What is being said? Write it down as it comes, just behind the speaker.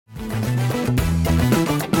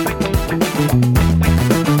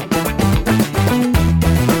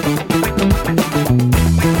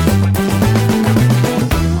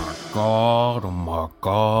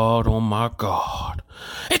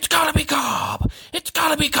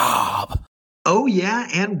Gotta be Cobb. Oh, yeah,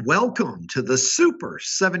 and welcome to the Super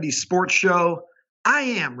 70s Sports Show. I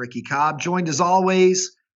am Ricky Cobb, joined as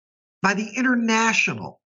always by the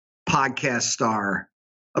international podcast star.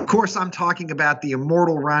 Of course, I'm talking about the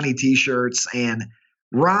immortal Ronnie t-shirts. And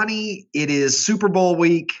Ronnie, it is Super Bowl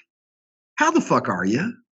week. How the fuck are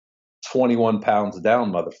you? 21 pounds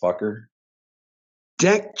down, motherfucker.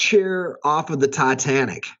 Deck chair off of the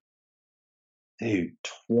Titanic. Dude,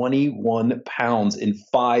 21 pounds in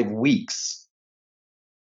 5 weeks.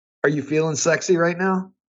 Are you feeling sexy right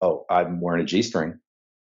now? Oh, I'm wearing a G-string.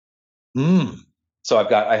 Mm. So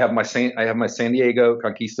I have my San Diego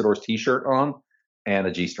Conquistadors t-shirt on and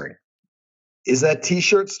a G-string. Is that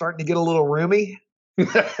t-shirt starting to get a little roomy?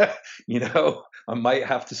 I might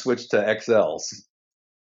have to switch to XLs.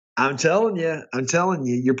 I'm telling you,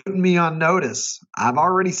 you're putting me on notice. I've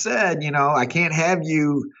already said, I can't have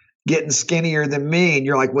you getting skinnier than me. And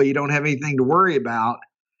you're like, well, you don't have anything to worry about.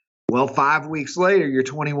 Well, 5 weeks later, you're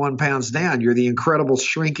 21 pounds down. You're the incredible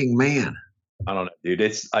shrinking man. I don't know, dude.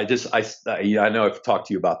 I know I've talked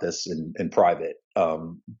to you about this in private.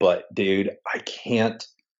 But dude, I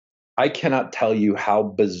cannot tell you how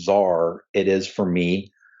bizarre it is for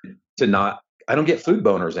me I don't get food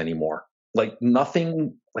boners anymore. Like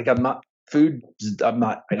nothing, like I don't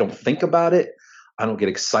think about it. I don't get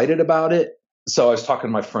excited about it. So I was talking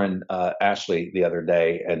to my friend Ashley the other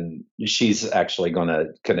day, and she's actually going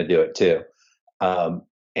to do it too.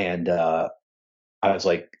 And I was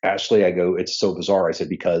like, Ashley, I go, it's so bizarre. I said,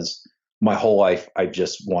 because my whole life I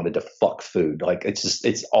just wanted to fuck food. Like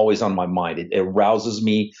it's always on my mind. It arouses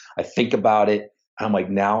me. I think about it. I'm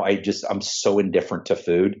like, now I'm so indifferent to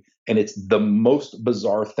food, and it's the most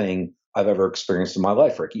bizarre thing I've ever experienced in my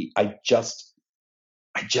life, Ricky. I just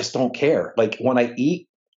don't care. Like when I eat,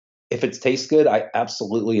 if it tastes good, I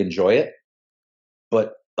absolutely enjoy it.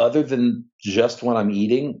 But other than just when I'm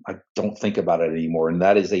eating, I don't think about it anymore. And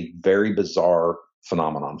that is a very bizarre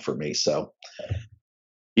phenomenon for me. So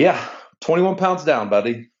yeah, 21 pounds down,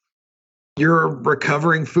 buddy. You're a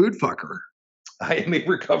recovering food fucker. I am a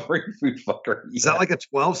recovering food fucker. Yeah. Is that like a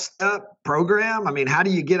 12-step program? I mean, how do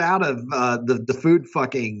you get out of the food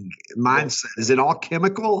fucking mindset? Is it all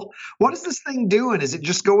chemical? What is this thing doing? Is it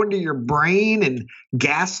just going to your brain and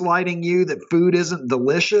gaslighting you that food isn't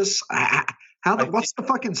delicious? What's the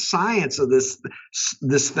fucking science of this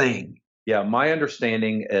thing? Yeah, my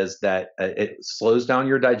understanding is that it slows down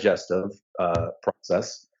your digestive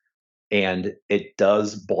process, and it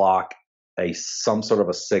does block some sort of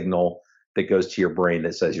a signal that goes to your brain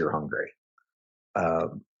that says you're hungry. I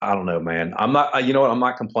don't know, man. I'm not. You know what? I'm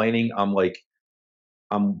not complaining. I'm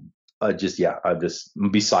just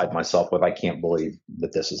beside myself with. I can't believe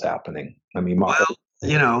that this is happening. I mean,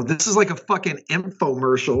 this is like a fucking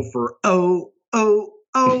infomercial for Ozempic.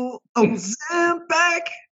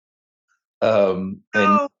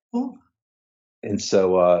 And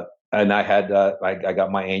so I had I got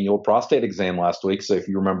my annual prostate exam last week. So if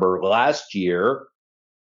you remember last year,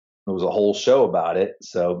 there was a whole show about it.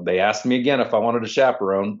 So they asked me again if I wanted a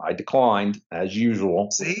chaperone. I declined, as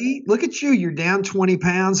usual. See, look at you. You're down 20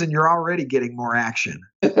 pounds and you're already getting more action.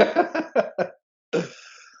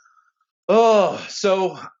 Oh,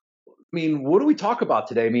 so, I mean, what do we talk about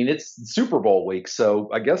today? I mean, it's Super Bowl week.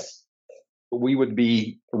 So I guess we would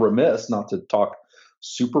be remiss not to talk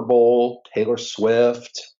Super Bowl, Taylor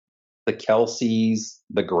Swift, the Kelseys,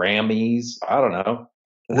 the Grammys. I don't know.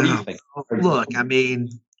 What do you think? Look, I mean,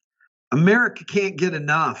 America can't get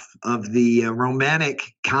enough of the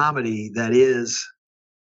romantic comedy that is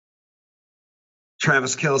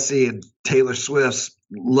Travis Kelce and Taylor Swift's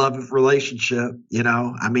love relationship.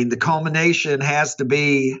 I mean, the culmination has to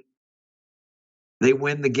be they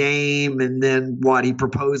win the game, and then he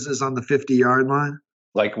proposes on the 50-yard line.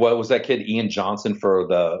 Like, what was that kid Ian Johnson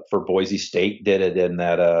for Boise State did it in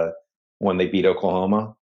that when they beat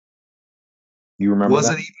Oklahoma? You remember?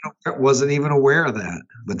 Wasn't even aware of that,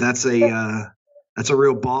 but that's a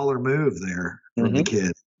real baller move there from the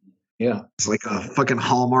kid. Yeah, it's like a fucking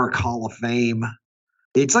Hallmark Hall of Fame.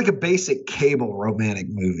 It's like a basic cable romantic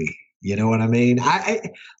movie. You know what I mean? I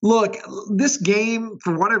look, this game,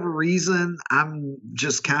 for whatever reason, I'm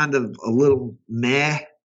just kind of a little meh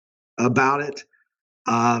about it.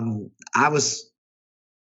 I was,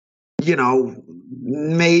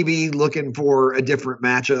 maybe looking for a different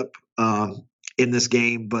matchup in this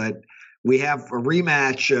game, but we have a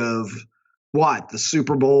rematch of the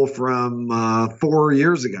Super Bowl from 4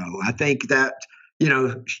 years ago. I think that,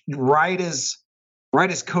 right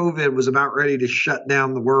as COVID was about ready to shut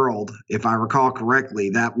down the world, if I recall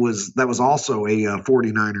correctly, that was also a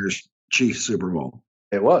 49ers Chiefs Super Bowl.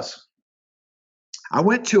 It was. I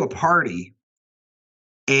went to a party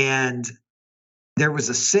and there was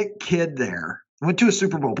a sick kid there. Went to a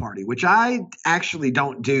Super Bowl party, which I actually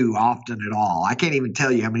don't do often at all. I can't even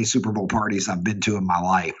tell you how many Super Bowl parties I've been to in my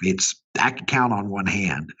life. I can count on one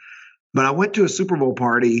hand. But I went to a Super Bowl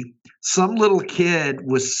party. Some little kid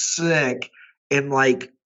was sick, and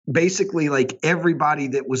basically everybody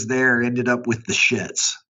that was there ended up with the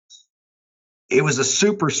shits. It was a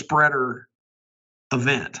super spreader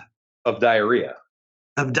event of diarrhea.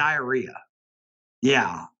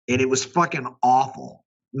 Yeah, and it was fucking awful.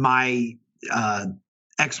 My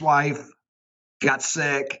ex-wife got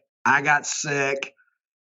sick. I got sick.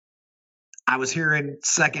 I was hearing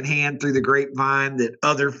secondhand through the grapevine that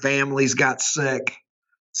other families got sick.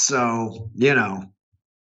 So,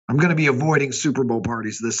 I'm going to be avoiding Super Bowl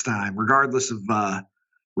parties this time, regardless of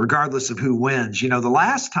who wins. The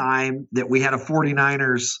last time that we had a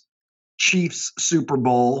 49ers Chiefs Super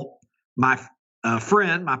Bowl, my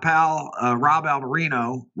friend, my pal, Rob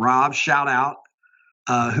Almerino, Rob, shout out,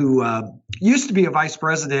 who used to be a vice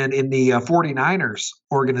president in the 49ers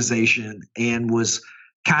organization and was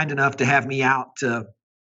kind enough to have me out to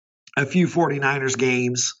a few 49ers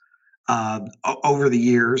games over the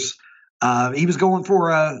years. He was going for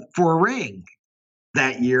a ring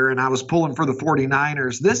that year, and I was pulling for the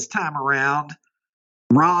 49ers. This time around,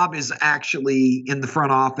 Rob is actually in the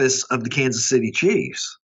front office of the Kansas City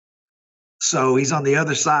Chiefs. So he's on the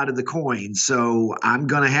other side of the coin. So I'm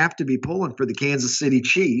going to have to be pulling for the Kansas City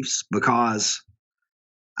Chiefs because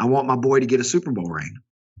I want my boy to get a Super Bowl ring.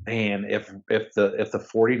 And if the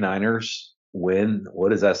 49ers win, what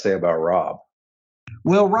does that say about Rob?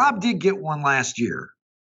 Well, Rob did get one last year.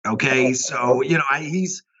 Okay, so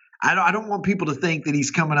I don't want people to think that he's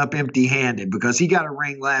coming up empty-handed because he got a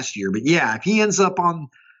ring last year. But yeah, if he ends up on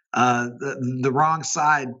the wrong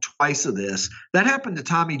side twice of this, that happened to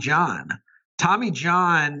Tommy John. Tommy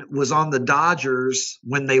John was on the Dodgers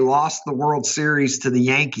when they lost the World Series to the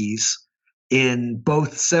Yankees in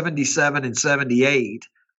both 77 and 78.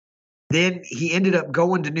 Then he ended up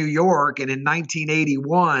going to New York, and in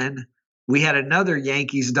 1981, we had another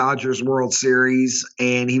Yankees-Dodgers World Series,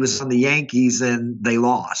 and he was on the Yankees, and they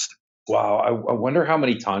lost. Wow, I wonder how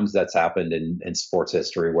many times that's happened in sports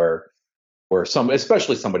history where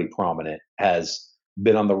especially somebody prominent, has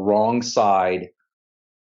been on the wrong side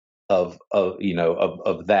of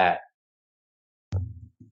that,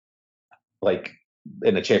 like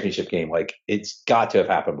in a championship game. Like it's got to have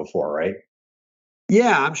happened before, right?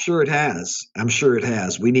 Yeah, I'm sure it has.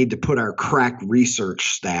 We need to put our crack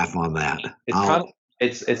research staff on that.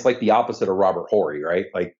 It's like the opposite of Robert Horry, right?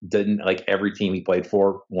 Like didn't every team he played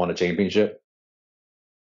for won a championship?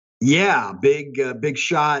 Yeah, big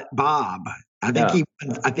shot Bob. I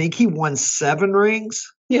think he won 7 rings.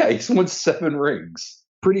 Yeah, he's won 7 rings.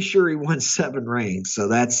 Pretty sure he won 7 rings. So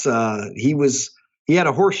that's he had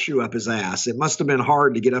a horseshoe up his ass. It must have been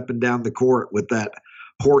hard to get up and down the court with that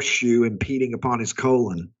horseshoe impeding upon his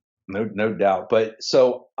colon. No doubt. But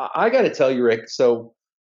so I got to tell you, Rick. So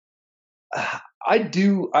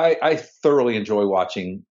I thoroughly enjoy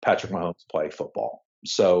watching Patrick Mahomes play football.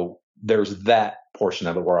 So there's that portion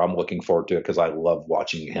of it where I'm looking forward to it because I love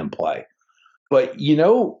watching him play. But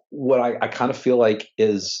what I kind of feel like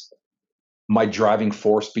is my driving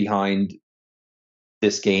force behind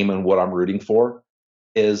this game and what I'm rooting for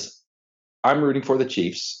is I'm rooting for the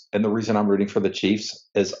Chiefs. And the reason I'm rooting for the Chiefs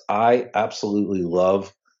is I absolutely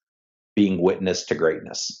love being witness to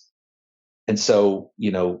greatness. And so,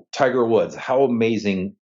 Tiger Woods, how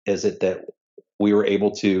amazing is it that we were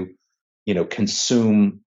able to,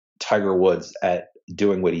 consume Tiger Woods at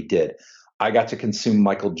doing what he did? I got to consume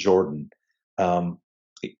Michael Jordan.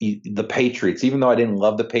 The Patriots, even though I didn't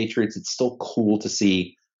love the Patriots, it's still cool to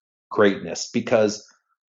see greatness because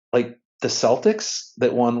the Celtics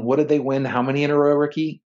that won, what did they win? How many in a row,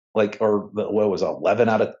 Ricky? What was it, 11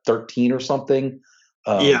 out of 13 or something?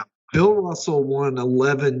 Yeah. Bill Russell won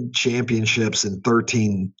 11 championships in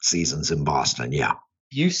 13 seasons in Boston. Yeah.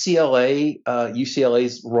 UCLA's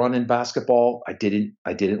run in basketball, I didn't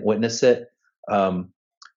witness it.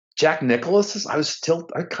 Jack Nicklaus, I was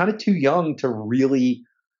kind of too young to really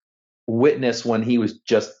witness when he was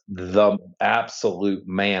just the absolute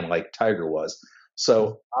man like Tiger was.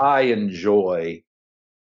 So I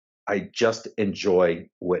just enjoy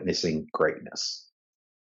witnessing greatness.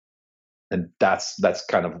 And that's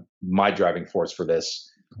kind of my driving force for this.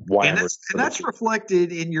 That's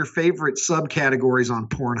reflected in your favorite subcategories on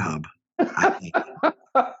Pornhub. I think.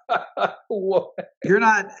 You're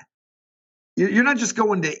not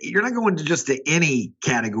going to just to any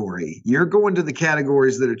category. You're going to the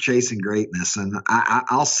categories that are chasing greatness, and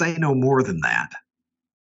I'll say no more than that.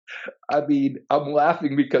 I mean, I'm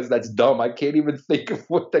laughing because that's dumb. I can't even think of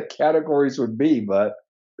what the categories would be, but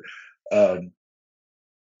um,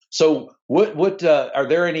 so what are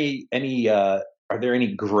there are there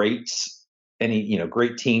any greats, any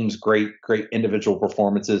great teams, great individual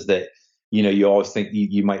performances that you always think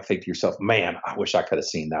you might think to yourself, man, I wish I could have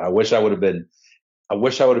seen that. I wish I would have been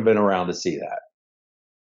around to see that.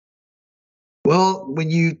 Well,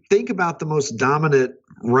 when you think about the most dominant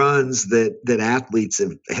runs that athletes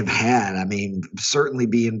have had, I mean, certainly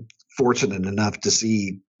being fortunate enough to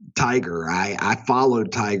see Tiger. I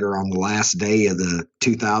followed Tiger on the last day of the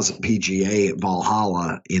 2000 PGA at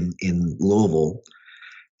Valhalla in Louisville,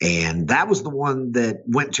 and that was the one that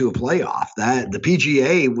went to a playoff. That the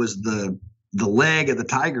PGA was the leg of the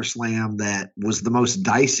Tiger Slam that was the most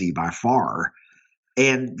dicey by far,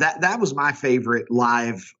 and that was my favorite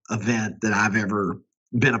live event that I've ever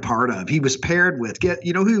been a part of. He was paired with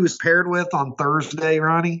who he was paired with on Thursday,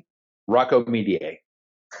 Ronnie? Rocco Medier.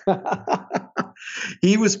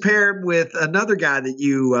 He was paired with another guy that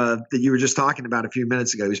you were just talking about a few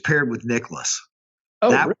minutes ago. He was paired with Nicholas. Oh,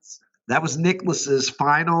 That really? that was Nicholas's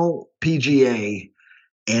final PGA,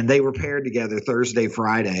 and they were paired together Thursday,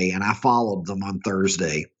 Friday, and I followed them on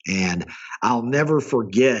Thursday. And I'll never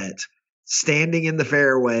forget standing in the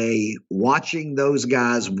fairway, watching those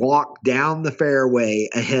guys walk down the fairway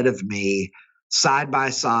ahead of me, side by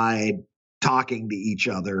side, talking to each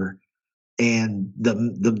other. And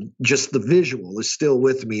the just the visual is still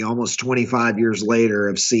with me almost 25 years later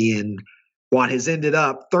of seeing what has ended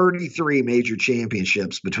up 33 major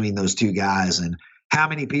championships between those two guys. And how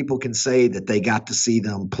many people can say that they got to see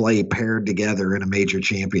them play paired together in a major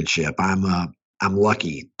championship? I'm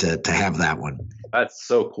lucky to have that one. That's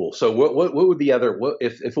so cool. So what would the other what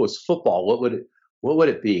if it was football, what would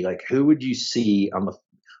it be? Like who would you see on the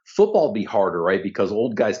football would be harder, right? Because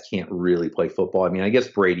old guys can't really play football. I mean, I guess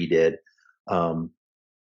Brady did. Um,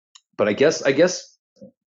 but I guess,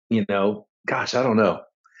 gosh, I don't know.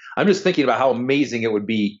 I'm just thinking about how amazing it would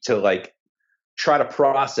be to like try to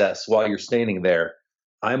process while you're standing there.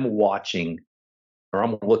 I'm watching or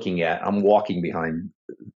I'm walking behind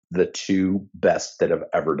the two best that have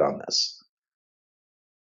ever done this.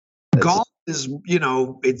 It's Golf is,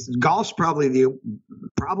 it's golf's probably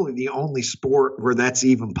the only sport where that's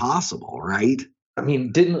even possible, right? I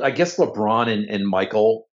mean, didn't I guess LeBron and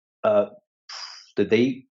Michael uh did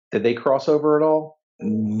they cross over at all?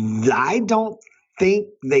 I don't think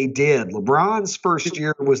they did. LeBron's first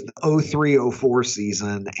year was the 03-04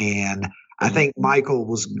 season, and I think Michael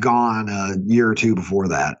was gone a year or two before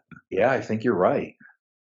that. Yeah, I think you're right.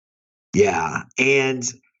 Yeah, and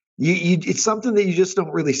it's something that you just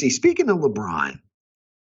don't really see. Speaking of LeBron,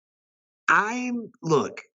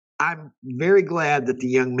 look, I'm very glad that the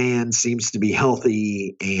young man seems to be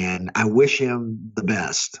healthy, and I wish him the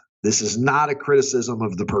best. This is not a criticism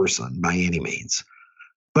of the person by any means.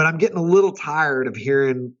 But I'm getting a little tired of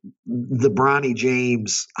hearing the Bronny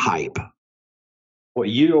James hype. Well,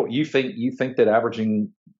 you think that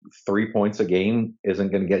averaging 3 points a game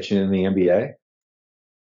isn't going to get you in the NBA?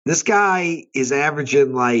 This guy is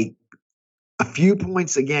averaging like a few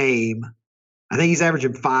points a game. I think he's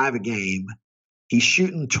averaging 5 a game. He's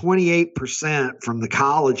shooting 28% from the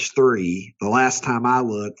college three the last time I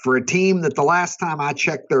looked, for a team that the last time I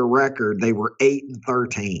checked their record, they were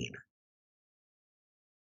 8-13.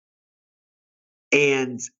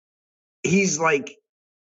 And he's like,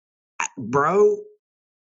 bro,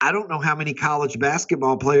 I don't know how many college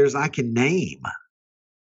basketball players I can name.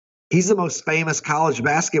 He's the most famous college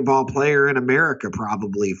basketball player in America,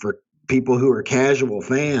 probably, for people who are casual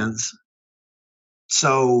fans.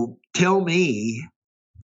 So tell me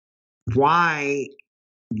why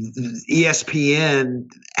ESPN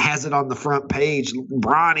has it on the front page.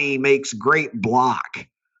 Bronny makes great block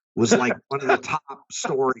was like one of the top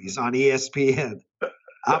stories on ESPN.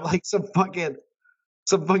 I'm like some fucking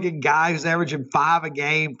guy who's averaging 5 a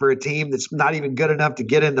game for a team that's not even good enough to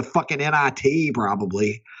get in the fucking NIT,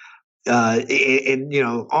 probably.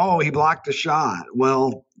 Oh, he blocked a shot.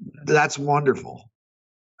 Well, that's wonderful.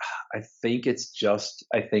 I think it's just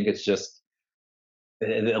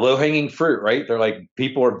low hanging fruit, right? They're like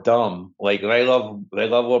people are dumb. Like they love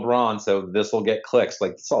LeBron, so this will get clicks.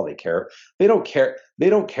 Like that's all they care. They don't care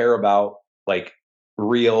about like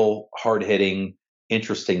real hard hitting,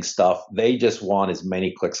 interesting stuff. They just want as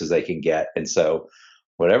many clicks as they can get, and so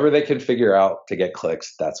whatever they can figure out to get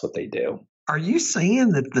clicks, that's what they do. Are you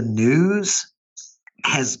saying that the news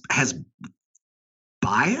has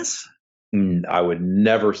bias? I would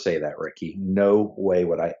never say that, Ricky. No way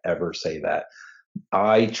would I ever say that.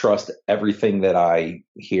 I trust everything that I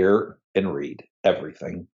hear and read.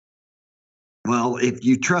 Everything. Well, if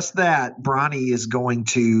you trust that, Bronny is going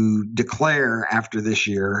to declare after this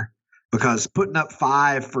year because putting up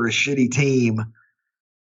 5 for a shitty team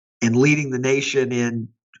and leading the nation in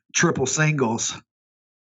triple singles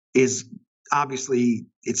is obviously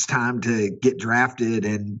it's time to get drafted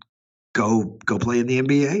and go play in the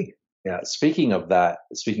NBA. Yeah. Speaking of that,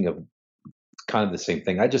 speaking of kind of the same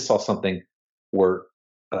thing, I just saw something where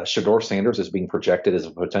Shador Sanders is being projected as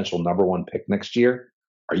a potential number 1 pick next year.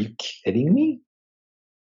 Are you kidding me?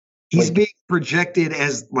 He's Like, being projected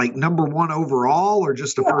as like number 1 overall or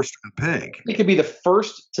just a yeah, first round pick. he could be the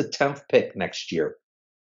 1st to 10th pick next year.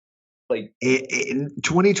 Like, In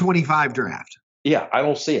 2025 draft. yeah, I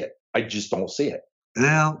don't see it. I just don't see it.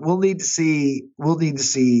 Well, we'll need to see. We'll need to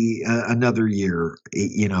see another year.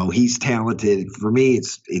 You know, he's talented. For me,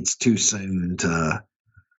 it's too soon for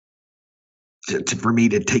me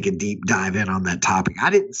to take a deep dive in on that topic. I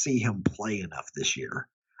didn't see him play enough this year.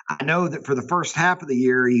 I know that for the first half of the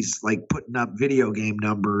year, he's like putting up video game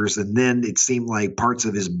numbers, and then it seemed like parts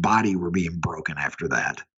of his body were being broken after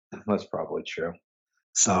that. That's probably true.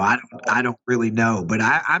 So I don't really know, but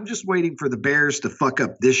I'm just waiting for the Bears to fuck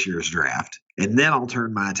up this year's draft, and then I'll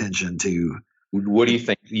turn my attention to. What do you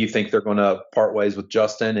think? You think they're going to part ways with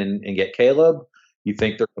Justin and get Caleb? You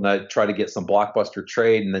think they're going to try to get some blockbuster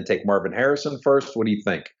trade and then take Marvin Harrison first? What do you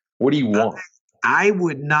think? What do you want? I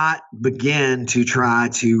would not begin to try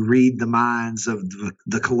to read the minds of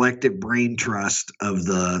the collective brain trust of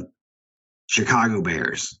the Chicago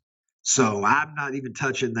Bears. So I'm not even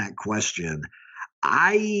touching that question.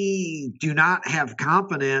 I do not have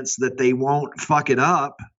confidence that they won't fuck it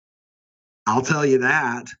up. I'll tell you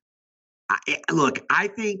that. Look, I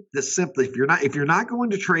think the simply if you're not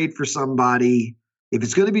going to trade for somebody, if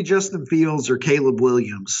it's going to be Justin Fields or Caleb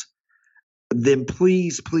Williams, then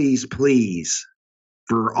please, please, please,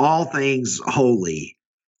 for all things holy,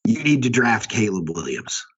 you need to draft Caleb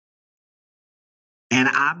Williams. And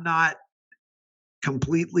I'm not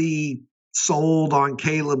completely sold on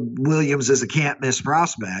Caleb Williams as a can't miss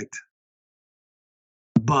prospect,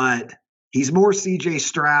 but he's more CJ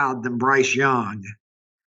Stroud than Bryce Young.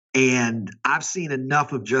 And I've seen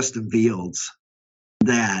enough of Justin Fields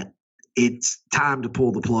that it's time to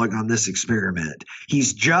pull the plug on this experiment.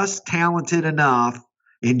 He's just talented enough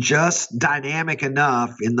and just dynamic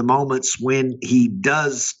enough in the moments when he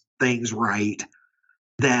does things right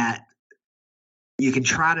that you can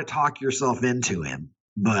try to talk yourself into him.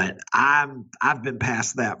 But I've been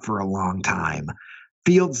past that for a long time.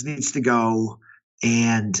 Fields needs to go,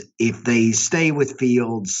 and if they stay with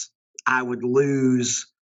Fields, I would lose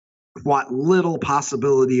what little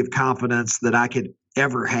possibility of confidence that I could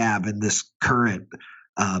ever have in this current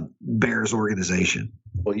Bears organization.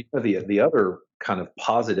 Well, you know, the other kind of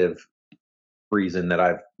positive reason that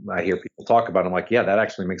I hear people talk about, I'm like, yeah, that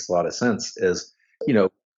actually makes a lot of sense. Is, you know,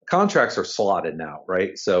 contracts are slotted now,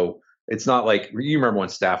 right? So it's not like you remember when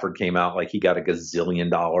Stafford came out, like he got a gazillion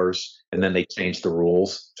dollars, and then they changed the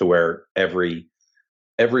rules to where every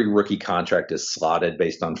rookie contract is slotted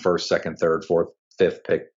based on first, second, third, fourth, fifth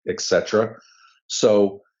pick, etc.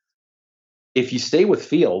 So if you stay with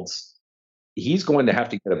Fields, he's going to have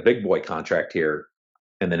to get a big boy contract here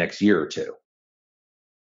in the next year or two.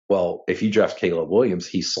 Well, if you draft Caleb Williams,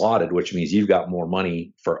 he's slotted, which means you've got more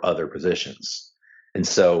money for other positions. And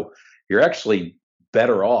so you're actually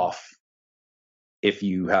better off if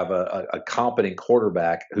you have a competent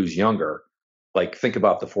quarterback who's younger. Like, think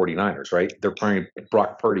about the 49ers, right? They're paying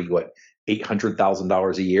Brock Purdy, what,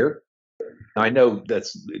 $800,000 a year? Now, I know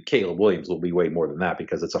that's Caleb Williams will be way more than that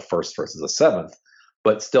because it's a first versus a seventh.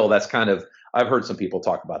 But still, that's kind of, I've heard some people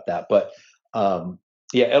talk about that. But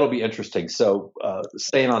yeah, it'll be interesting. So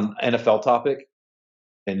staying on NFL topic,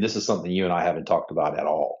 and this is something you and I haven't talked about at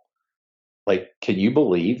all. Like, can you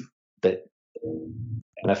believe that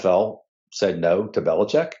NFL said no to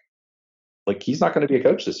Belichick? Like, he's not going to be a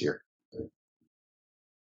coach this year.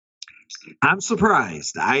 I'm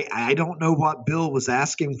surprised. I don't know what Bill was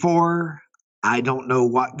asking for. I don't know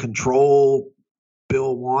what control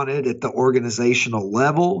Bill wanted at the organizational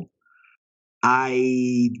level.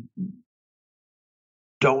 I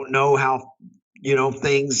don't know how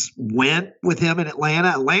things went with him in Atlanta.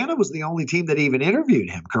 Atlanta was the only team that even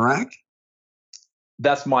interviewed him, correct?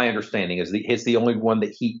 That's my understanding. It's the only one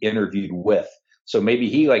that he interviewed with. So maybe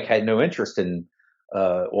he like had no interest in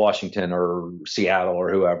Washington or Seattle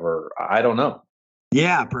or whoever. I don't know.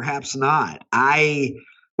 Yeah, perhaps not.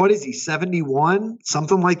 What is he, 71?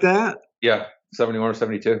 Something like that? Yeah, 71 or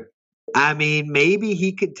 72. I mean, maybe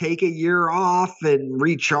he could take a year off and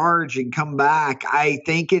recharge and come back. I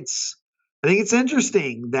think it's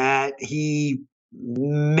interesting that he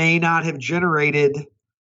may not have generated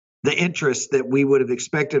the interest that we would have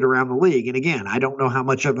expected around the league. And again, I don't know how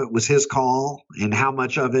much of it was his call and how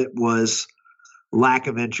much of it was lack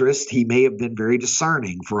of interest. He may have been very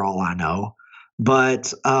discerning for all I know.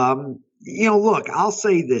 But, look, I'll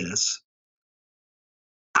say this.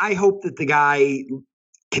 I hope that the guy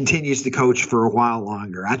continues to coach for a while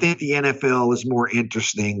longer. I think the NFL is more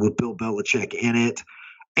interesting with Bill Belichick in it.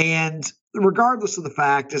 And regardless of the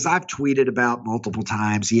fact, as I've tweeted about multiple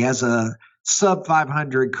times, he has a sub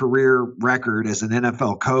 500 career record as an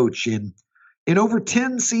NFL coach in over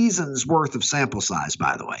 10 seasons worth of sample size,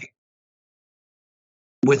 by the way,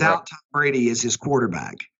 without Tom Brady as his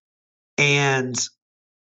quarterback. And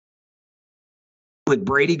with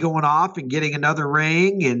Brady going off and getting another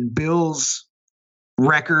ring and Bill's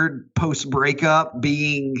record post breakup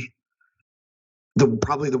being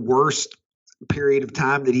probably the worst period of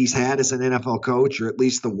time that he's had as an NFL coach, or at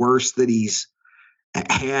least the worst that he's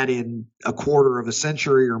had in a quarter of a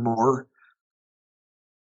century or more.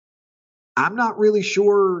 I'm not really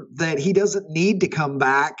sure that he doesn't need to come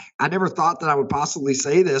back. I never thought that I would possibly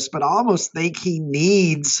say this, but I almost think he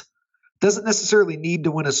doesn't necessarily need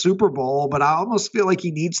to win a Super Bowl, but I almost feel like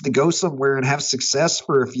he needs to go somewhere and have success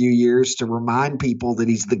for a few years to remind people that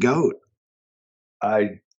he's the GOAT.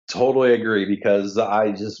 I totally agree, because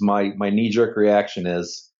my knee-jerk reaction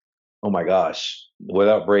is, oh my gosh,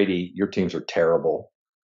 without Brady, your teams are terrible.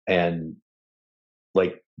 And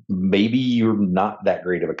like, maybe you're not that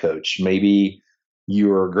great of a coach. Maybe you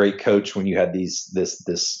were a great coach when you had this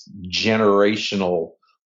generational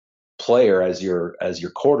player as your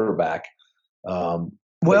quarterback.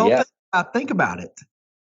 Think about it.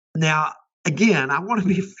 Now, again, I want to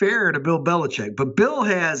be fair to Bill Belichick, but Bill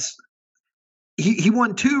has he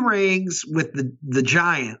won 2 rings with the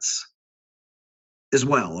Giants as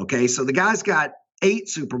well. Okay, so the guy's got 8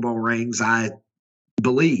 Super Bowl rings, I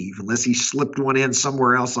believe, unless he slipped one in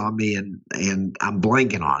somewhere else on me and I'm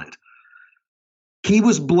blanking on it. He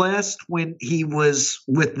was blessed when he was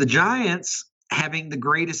with the Giants having the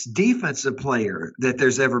greatest defensive player that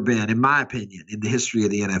there's ever been, in my opinion, in the history of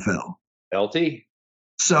the NFL. LT.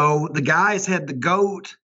 So the guys had the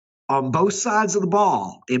GOAT on both sides of the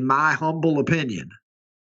ball, in my humble opinion.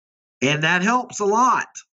 And that helps a lot.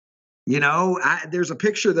 There's a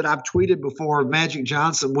picture that I've tweeted before of Magic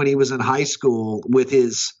Johnson when he was in high school with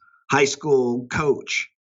his high school coach.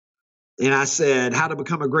 And I said, how to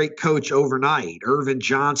become a great coach overnight. Irvin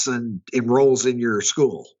Johnson enrolls in your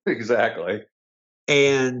school. Exactly.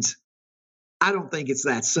 And I don't think it's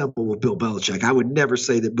that simple with Bill Belichick. I would never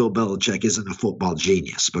say that Bill Belichick isn't a football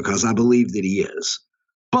genius, because I believe that he is.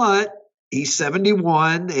 But he's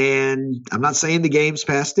 71, and I'm not saying the game's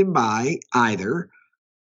passed him by either.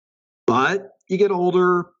 But you get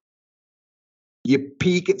older, you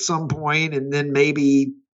peak at some point, and then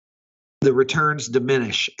maybe the returns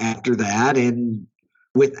diminish after that. And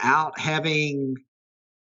without having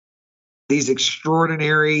these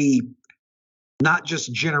extraordinary, not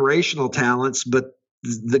just generational talents, but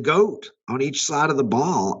the GOAT on each side of the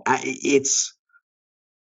ball, it's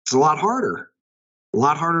a lot harder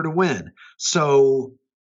to win. So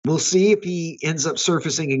we'll see if he ends up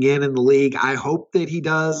surfacing again in the league. I hope that he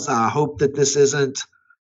does. I hope that this isn't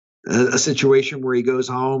a situation where he goes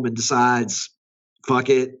home and decides, fuck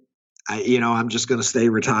it, I'm just going to stay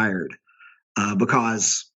retired,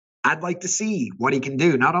 because I'd like to see what he can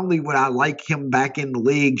do. Not only would I like him back in the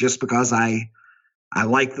league just because I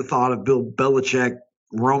like the thought of Bill Belichick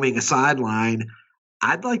roaming a sideline,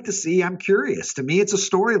 I'm curious. To me, it's a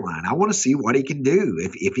storyline. I want to see what he can do.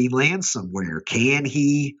 If he lands somewhere, can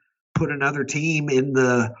he put another team in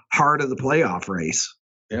the heart of the playoff race?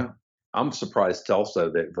 Yeah. I'm surprised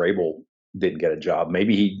also that Vrabel didn't get a job.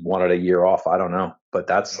 Maybe he wanted a year off. I don't know. But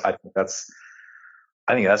I think that's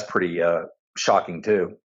pretty shocking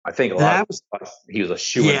too. I think he was a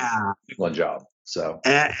shoo-in for one job. So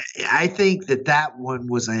I think that one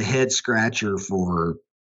was a head scratcher for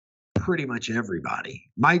pretty much everybody.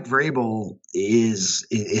 Mike Vrabel is,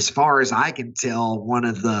 as far as I can tell, one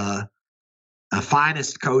of the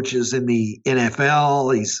finest coaches in the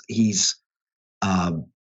NFL. He's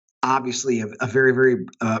obviously a very, very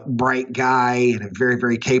bright guy and a very,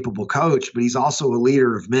 very capable coach, but he's also a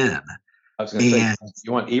leader of men. I was going to say,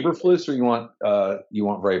 you want Eberflus or you want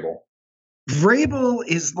Vrabel? Vrabel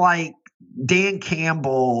is like Dan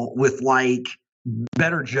Campbell with like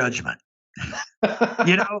better judgment.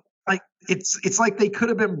 Like it's like they could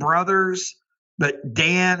have been brothers, but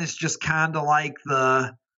Dan is just kind of like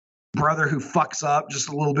the brother who fucks up just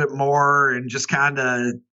a little bit more and just kind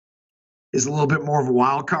of is a little bit more of a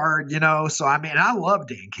wild card, So I mean, I love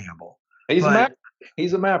Dan Campbell.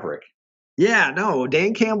 He's a maverick. Yeah, no,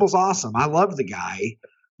 Dan Campbell's awesome. I love the guy,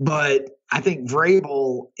 but I think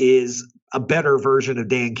Vrabel is a better version of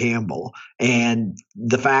Dan Campbell. And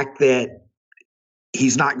the fact that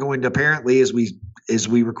he's not going to, apparently, as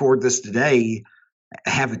we record this today,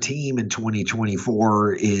 have a team in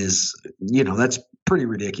 2024 is, that's pretty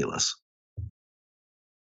ridiculous.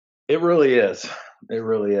 It really is. It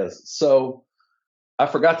really is. So I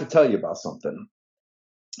forgot to tell you about something.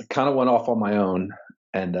 I kind of went off on my own,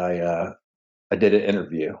 and I did an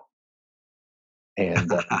interview, and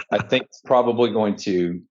I think it's probably going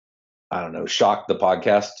to, I don't know, shock the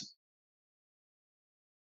podcast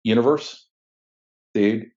universe,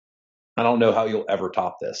 dude. I don't know how you'll ever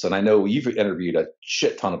top this, and I know you've interviewed a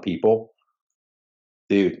shit ton of people,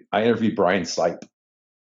 dude. I interviewed Brian Sipe.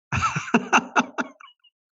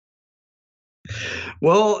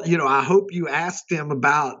 Well, I hope you asked him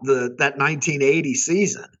about that 1980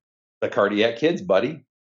 season. The Cardiac Kids, buddy.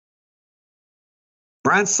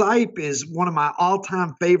 Brian Sipe is one of my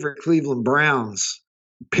all-time favorite Cleveland Browns,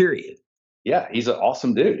 period. Yeah, he's an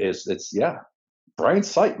awesome dude. It's Brian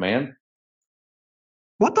Sipe, man.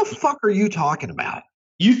 What the fuck are you talking about?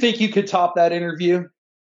 You think you could top that interview?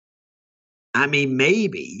 I mean,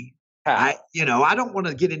 maybe. I don't want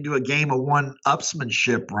to get into a game of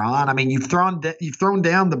one-upsmanship, Ron. I mean, you've thrown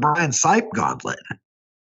down the Brian Sipe gauntlet.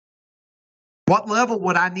 What level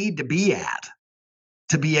would I need to be at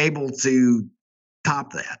to be able to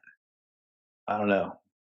top that? I don't know.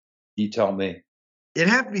 You tell me. It'd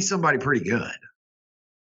have to be somebody pretty good.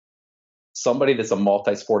 Somebody that's a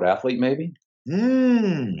multi-sport athlete, maybe?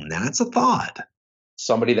 That's a thought.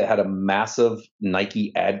 Somebody that had a massive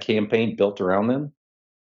Nike ad campaign built around them?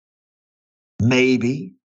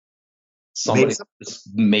 Maybe. Somebody that's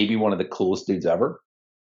maybe one of the coolest dudes ever?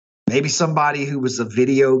 Maybe somebody who was a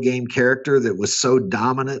video game character that was so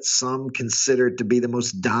dominant, some consider it to be the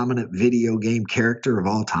most dominant video game character of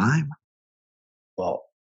all time. Well,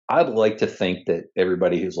 I'd like to think that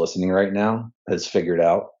everybody who's listening right now has figured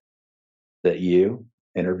out that you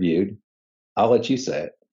interviewed. I'll let you say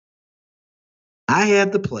it. I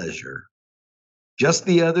had the pleasure just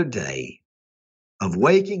the other day of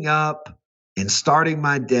waking up and starting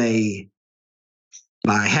my day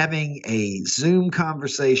by having a Zoom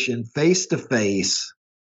conversation face-to-face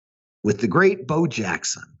with the great Bo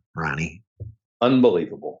Jackson, Ronnie.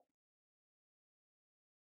 Unbelievable.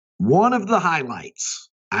 One of the highlights,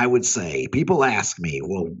 I would say, people ask me,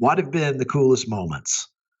 well, what have been the coolest moments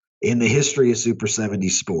in the history of Super 70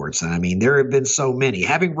 sports? And I mean, there have been so many.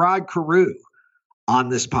 Having Rod Carew on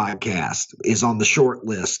this podcast is on the short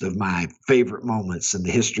list of my favorite moments in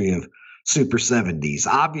the history of Super 70s.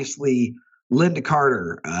 Obviously, Linda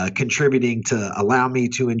Carter contributing to allow me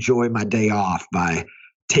to enjoy my day off by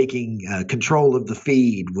taking control of the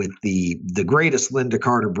feed with the greatest Linda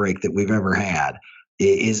Carter break that we've ever had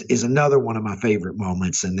is another one of my favorite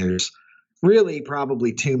moments. And there's really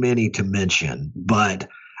probably too many to mention. But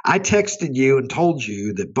I texted you and told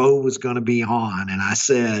you that Bo was going to be on. And I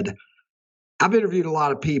said, I've interviewed a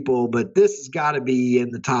lot of people, but this has got to be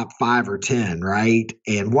in the top 5 or 10, right?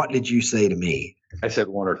 And what did you say to me? I said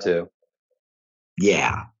 1 or 2.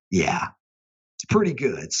 Yeah. It's pretty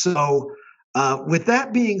good. So with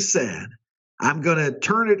that being said, I'm going to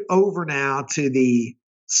turn it over now to the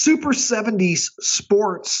Super 70s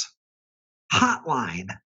Sports Hotline,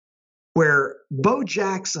 where Bo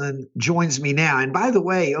Jackson joins me now. And by the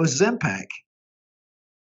way, Ozempic,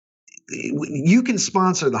 you can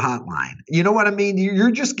sponsor the hotline. You know what I mean?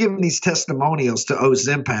 You're just giving these testimonials to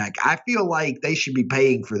Ozempic. I feel like they should be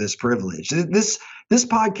paying for this privilege. This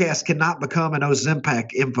podcast cannot become an Ozempic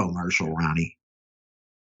infomercial, Ronnie.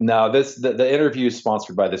 No, the interview is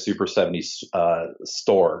sponsored by the Super 70s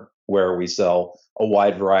store, where we sell a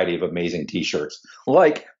wide variety of amazing T-shirts,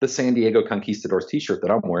 like the San Diego Conquistadors T-shirt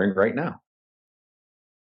that I'm wearing right now.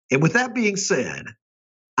 And with that being said,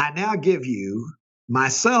 I now give you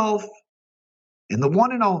myself and the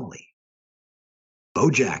one and only Bo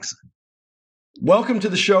Jackson. Welcome to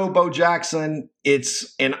the show, Bo Jackson.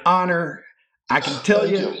 It's an honor. I can tell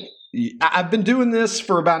you, I've been doing this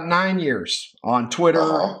for about 9 years on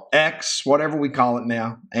Twitter, X, whatever we call it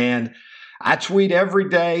now. And I tweet every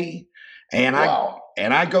day, and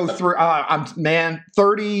I go through,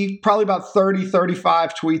 probably about 30,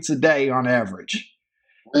 35 tweets a day on average.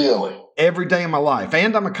 Really? Every day of my life.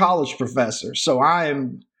 And I'm a college professor. So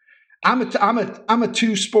I'm a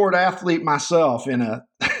two-sport athlete myself in a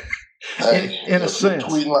in a sense.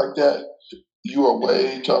 Tweeting like that, you are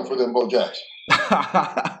way tougher than Bo Jackson.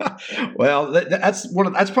 Well, that's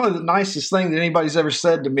probably the nicest thing that anybody's ever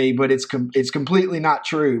said to me, but it's completely not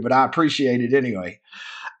true. But I appreciate it anyway.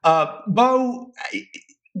 Bo,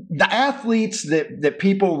 the athletes that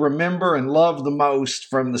people remember and love the most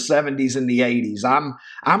from the 70s and the 80s,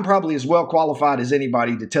 I'm probably as well qualified as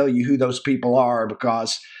anybody to tell you who those people are,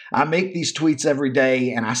 because I make these tweets every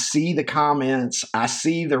day and I see the comments, I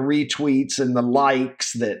see the retweets and the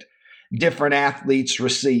likes that different athletes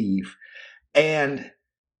receive. And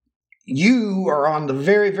you are on the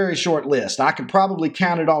very, very short list. I could probably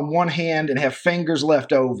count it on one hand and have fingers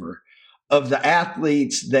left over of the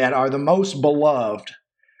athletes that are the most beloved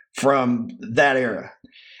from that era.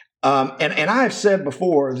 And I've said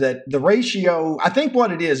before that the ratio, I think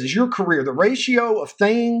what it is your career, the ratio of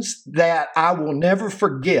things that I will never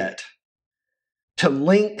forget to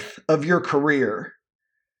length of your career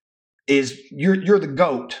is you're the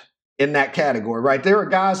GOAT in that category, right? There are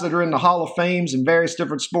guys that are in the Hall of Fames in various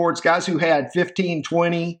different sports, guys who had 15,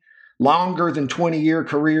 20, longer than 20-year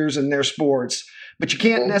careers in their sports, but you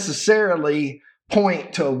can't necessarily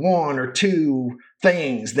point to one or two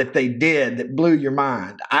things that they did that blew your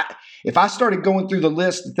mind. If I started going through the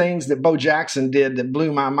list of things that Bo Jackson did that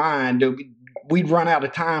blew my mind, we'd run out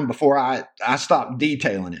of time before I stopped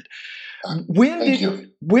detailing it.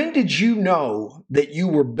 When did you know that you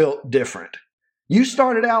were built different? You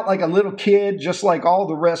started out like a little kid, just like all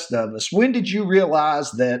the rest of us. When did you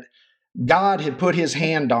realize that God had put his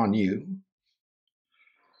hand on you?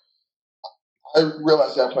 I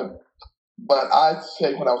realized that but I'd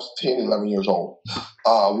say when I was 10, 11 years old,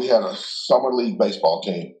 we had a summer league baseball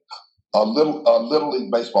team, a little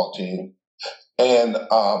league baseball team. And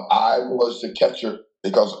I was the catcher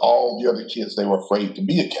because all the other kids, they were afraid to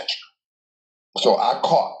be a catcher. So I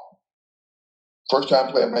caught. First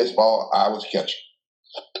time playing baseball, I was catcher.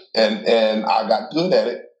 And I got good at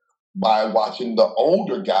it by watching the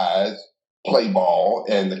older guys play ball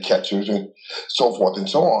and the catchers and so forth and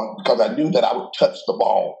so on, because I knew that I would touch the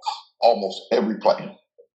ball almost every play.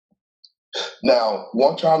 Now,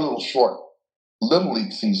 once our little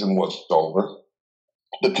league season was over,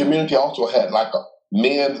 the community also had like a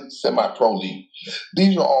men's semi-pro league.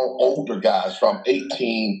 These are all older guys from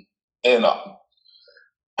 18 and up.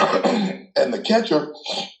 And the catcher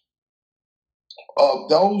of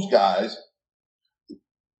those guys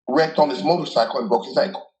wrecked on his motorcycle and broke his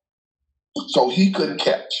ankle. So he couldn't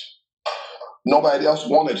catch. Nobody else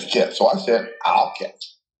wanted to catch. So I said, I'll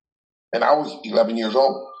catch. And I was 11 years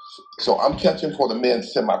old. So I'm catching for the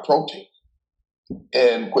men's semi-pro team.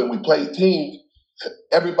 And when we played teams,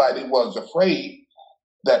 everybody was afraid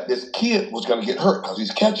that this kid was going to get hurt because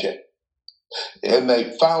he's catching. And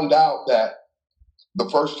they found out that the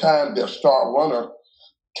first time their star runner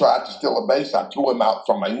tried to steal a base, I threw him out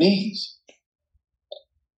from my knees.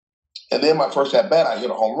 And then my first at bat, I hit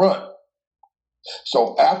a home run.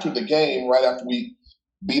 So after the game, right after we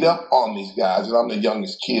beat up on these guys, and I'm the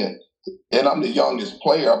youngest kid, and I'm the youngest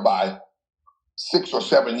player by 6 or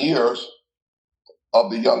 7 years of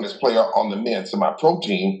the youngest player on the men's semi-pro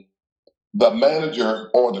team, the manager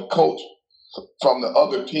or the coach from the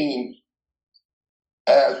other team,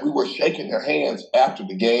 as we were shaking their hands after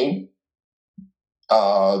the game,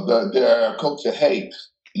 their coach said, hey,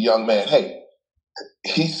 young man, hey,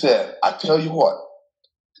 he said, I tell you what,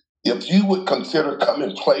 if you would consider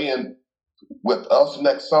coming playing with us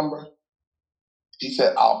next summer, he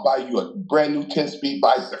said, I'll buy you a brand new 10-speed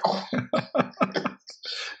bicycle.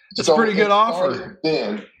 It's a pretty good offer.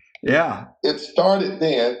 It started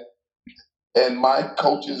then, and my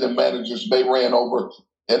coaches and managers, they ran over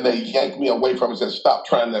and they yanked me away from it and said, stop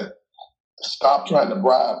trying to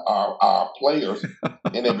bribe our players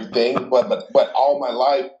and everything. But all my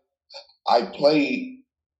life, I played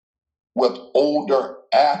with older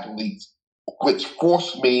athletes, which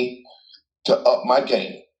forced me to up my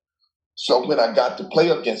game. So when I got to play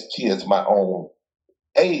against kids my own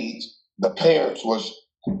age, the parents was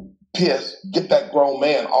pissed, get that grown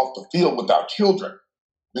man off the field with our children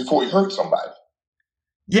before he hurt somebody.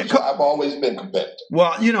 Yeah, so I've always been competitive.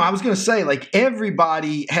 Well, I was going to say, like,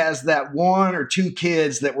 everybody has that one or two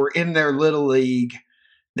kids that were in their little league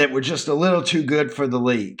that were just a little too good for the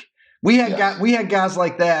league. We had guys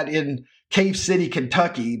like that in Cave City,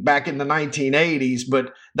 Kentucky back in the 1980s,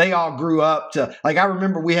 but they all grew up to, like, I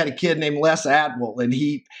remember we had a kid named Les Atwell, and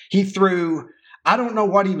he threw, I don't know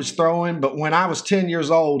what he was throwing, but when I was 10 years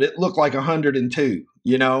old, it looked like 102,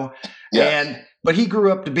 Yes. But he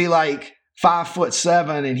grew up to be like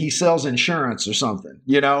 5'7", and he sells insurance or something,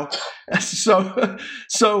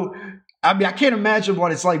 So I mean, I can't imagine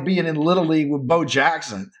what it's like being in Little League with Bo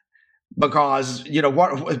Jackson, because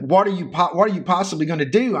what are you possibly going to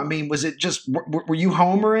do? I mean, was it just were you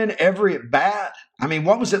homering every at bat? I mean,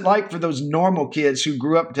 what was it like for those normal kids who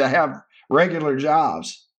grew up to have regular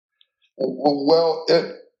jobs? Well,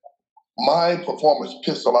 my performance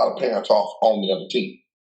pissed a lot of parents off on the other team.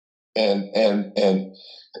 And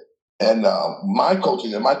my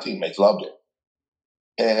coaches and my teammates loved it.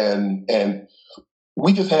 And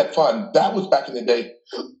we just had fun. That was back in the day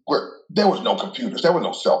where there was no computers, there was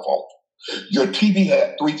no cell phone. Your TV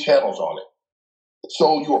had 3 channels on it.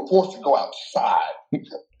 So you were forced to go outside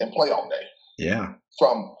and play all day. Yeah.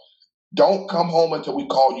 From don't come home until we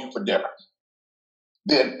call you for dinner.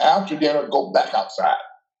 Then after dinner, go back outside.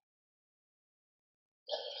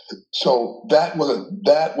 So that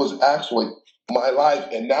was actually my life.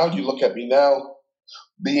 And now you look at me now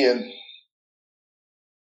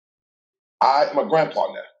I'm a grandpa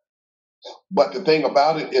now. But the thing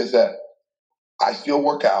about it is that I still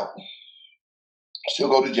work out, still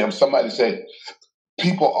go to the gym. Somebody say,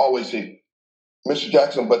 people always say, Mr.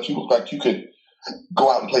 Jackson, but you look like you could go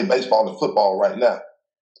out and play baseball and football right now.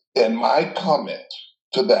 And my comment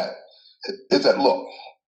to that is that, look,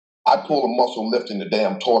 I pull a muscle lifting the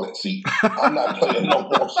damn toilet seat. I'm not playing no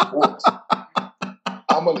more sports.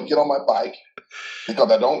 I'm going to get on my bike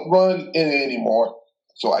because I don't run in it anymore.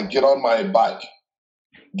 So I get on my bike,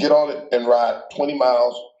 get on it and ride 20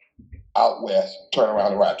 miles out west, turn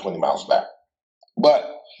around and ride 20 miles back. But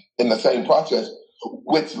in the same process,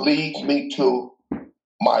 which leads me to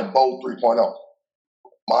my Bowl 3.0,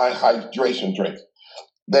 my hydration drink.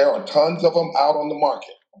 There are tons of them out on the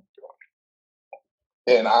market.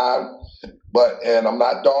 And I'm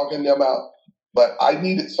not dogging them out, but I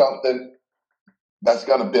needed something that's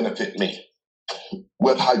going to benefit me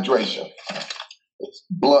with hydration,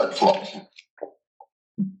 blood flow,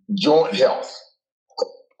 joint health,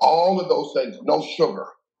 all of those things, no sugar.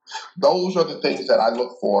 Those are the things that I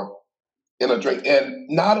look for in a drink. And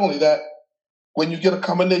not only that, when you get a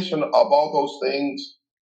combination of all those things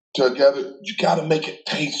together, you got to make it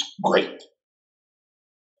taste great.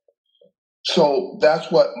 So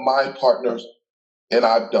that's what my partners and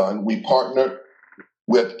I've done. We partnered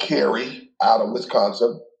with Carrie out of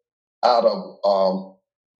Wisconsin,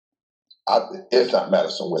 it's not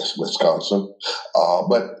Madison, Wisconsin,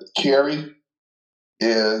 but Carrie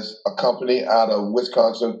is a company out of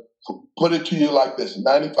Wisconsin. Put it to you like this,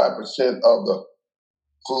 95% of the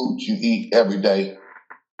food you eat every day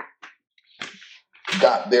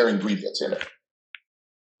got their ingredients in it.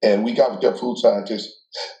 And we got with their food scientists,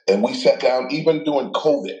 and we sat down, even during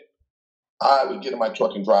COVID, I would get in my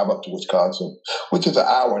truck and drive up to Wisconsin, which is an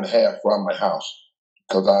hour and a half from my house,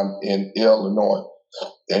 because I'm in Illinois,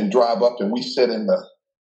 and drive up, and we sit in the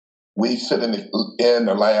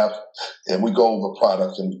lab, and we go over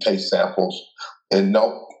products and we taste samples. And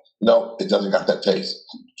no, it doesn't got that taste.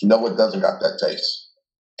 No, it doesn't got that taste.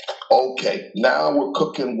 Okay, now we're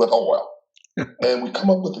cooking with oil, and we come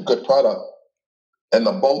up with a good product. And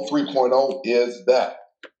the Bowl 3.0 is that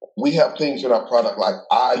we have things in our product like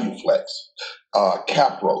IUFlex,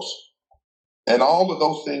 Capros, and all of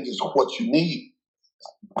those things is what you need.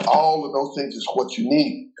 All of those things is what you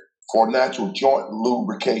need for natural joint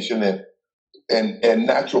lubrication and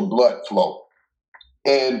natural blood flow.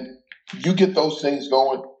 And you get those things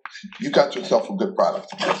going, you got yourself a good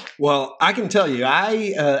product. Well, I can tell you,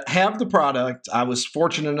 I have the product. I was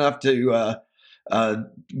fortunate enough to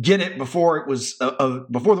get it before it was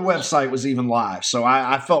before the website was even live. So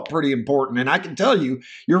I felt pretty important. And I can tell you,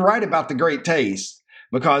 you're right about the great taste,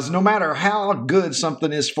 because no matter how good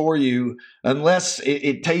something is for you, unless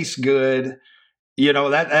it tastes good, you know,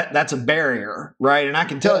 that's a barrier, right? And I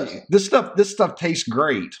can tell you, this stuff tastes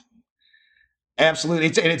great. Absolutely.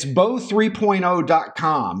 It's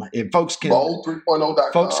bow3.0.com. If folks can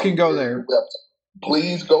bow3.0.com. Folks can go there.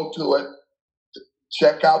 Please go to it.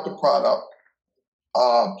 Check out the product.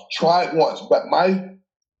 Try it once. But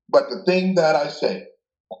the thing that I say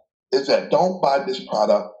is that don't buy this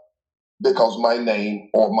product because my name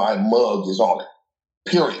or my mug is on it.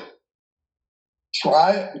 Period.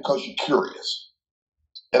 Try it because you're curious.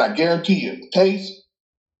 And I guarantee you, the taste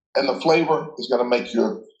and the flavor is going to make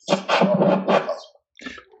your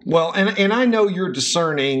well, and I know you're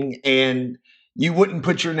discerning, and you wouldn't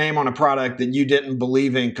put your name on a product that you didn't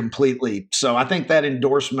believe in completely. So I think that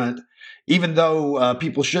endorsement, even though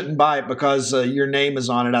people shouldn't buy it because your name is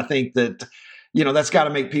on it, I think that, you know, that's got to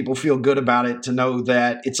make people feel good about it, to know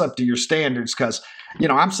that it's up to your standards. Because, you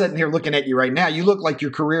know, I'm sitting here looking at you right now. You look like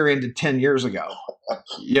your career ended 10 years ago. But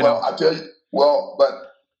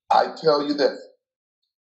I tell you this.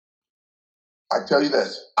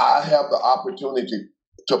 I have the opportunity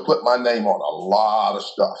to put my name on a lot of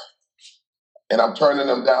stuff. And I'm turning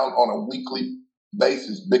them down on a weekly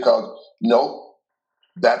basis because, nope,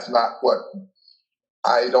 that's not what,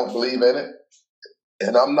 I don't believe in it.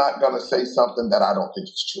 And I'm not going to say something that I don't think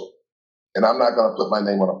is true. and I'm not going to put my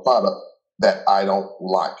name on a product that I don't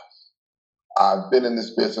like. I've been in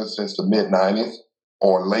this business since the mid 90s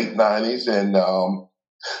or late 90s,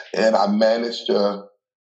 and I managed to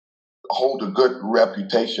hold a good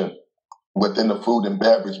reputation within the food and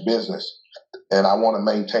beverage business, and I want to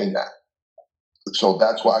maintain that. So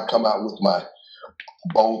that's why I come out with my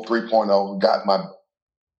Bold 3.0, got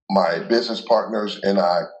my business partners and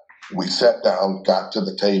we sat down, got to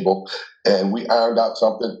the table, and we ironed out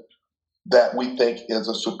something that we think is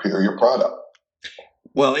a superior product.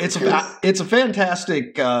 Well, it's a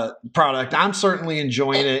fantastic product. I'm certainly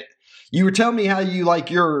enjoying it. You were telling me how you like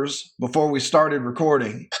yours before we started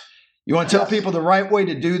recording. You want to tell people the right way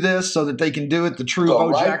to do this so that they can do it the true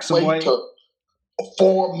Bo Jackson way?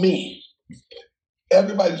 For me,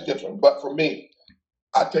 everybody's different, but for me,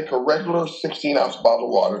 I take a regular 16-ounce bottle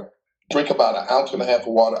of water, drink about 1.5 ounces of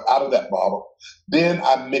water out of that bottle. Then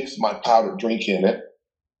I mix my powdered drink in it,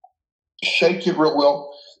 shake it real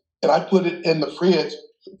well, and I put it in the fridge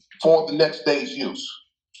for the next day's use.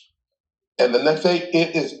 And the next day,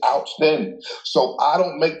 it is outstanding. So I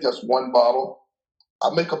don't make just one bottle. I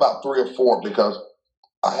make about 3 or 4 because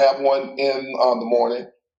I have one in the morning,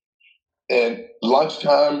 and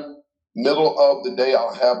lunchtime, middle of the day,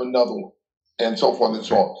 I'll have another one, and so forth and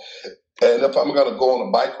so on. And if I'm going to go on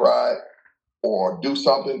a bike ride or do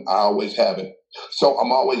something, I always have it. So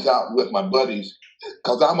I'm always out with my buddies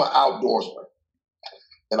because I'm an outdoorsman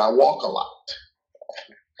and I walk a lot.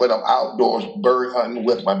 When I'm outdoors bird hunting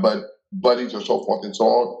with my buddies or so forth and so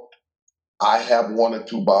on, I have 1 or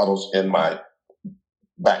 2 bottles in my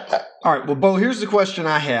backpack. All right. Well, Bo, here's the question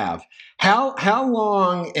I have. How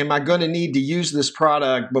long am I going to need to use this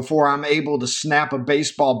product before I'm able to snap a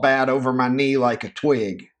baseball bat over my knee like a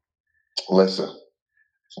twig? Listen,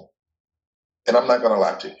 and I'm not going to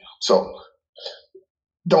lie to you. So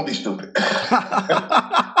don't be stupid.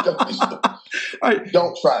 Don't be stupid. All right.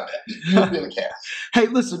 Don't try that. You'll be in a cast. Hey,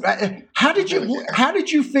 listen, how did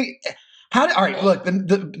you think? All right, look,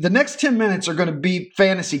 the next 10 minutes are going to be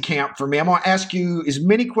fantasy camp for me. I'm going to ask you as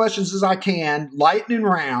many questions as I can, lightning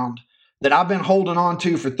round, that I've been holding on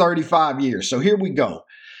to for 35 years. So here we go.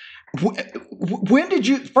 When did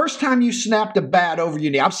you first time you snapped a bat over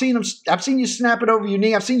your knee? I've seen you snap it over your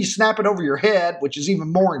knee. I've seen you snap it over your head, which is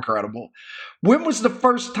even more incredible. When was the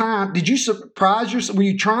first time? Did you surprise yourself? Were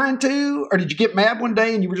you trying to, or did you get mad one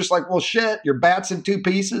day and you were just like, "Well, shit, your bat's in 2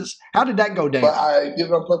 pieces"? How did that go down? But I did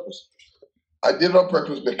it on purpose. I did it on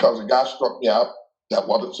purpose because a guy struck me out that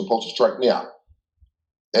wasn't supposed to strike me out,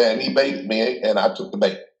 and he baited me, and I took the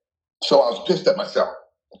bait. So I was pissed at myself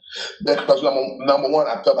because number one,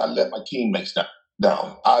 I felt I let my teammates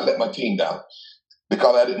down. I let my team down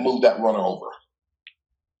because I didn't move that runner over.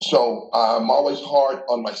 So I'm always hard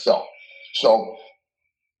on myself. So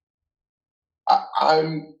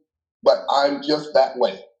I'm just that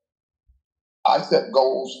way. I set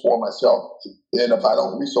goals for myself, and if I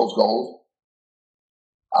don't reach those goals,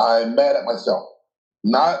 I'm mad at myself,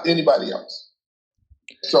 not anybody else.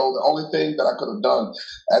 So the only thing that I could have done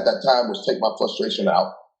at that time was take my frustration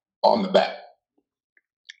out on the bat.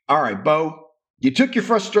 All right, Bo, you took your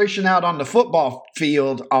frustration out on the football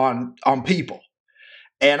field on people.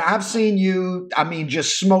 And I've seen you,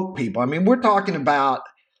 just smoke people. We're talking about,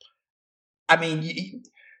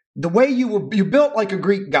 the way you're built like a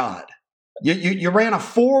Greek god. You ran a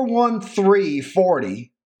 4.13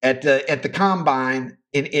 40 at the combine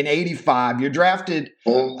in 85. You're drafted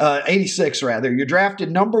 86 rather. You're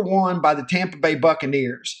drafted number 1 by the Tampa Bay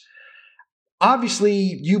Buccaneers.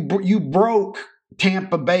 Obviously, you broke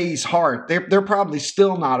Tampa Bay's heart. They're probably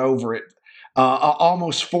still not over it.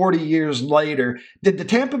 Almost 40 years later, did the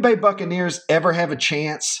Tampa Bay Buccaneers ever have a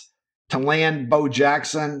chance to land Bo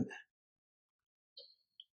Jackson?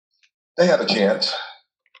 They had a chance,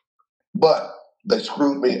 but they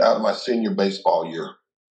screwed me out of my senior baseball year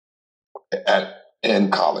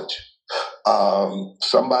in college.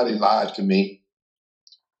 Somebody lied to me,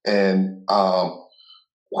 and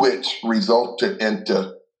which resulted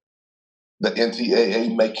into the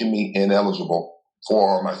NCAA making me ineligible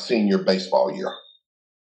for my senior baseball year.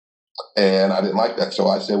 And I didn't like that. So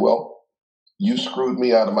I said, well, you screwed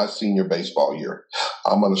me out of my senior baseball year.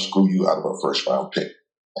 I'm going to screw you out of a first-round pick.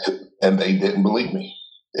 And they didn't believe me.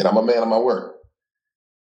 And I'm a man of my word.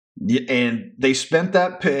 And they spent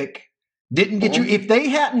that pick, didn't get you. If they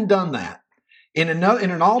hadn't done that, in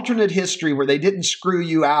an alternate history where they didn't screw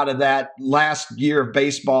you out of that last year of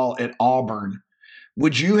baseball at Auburn,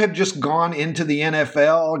 would you have just gone into the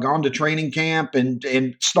NFL, gone to training camp,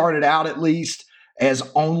 and started out at least as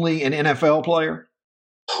only an NFL player?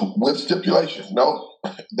 With stipulations. No,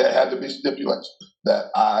 there had to be stipulations that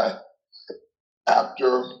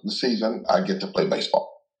after the season, I get to play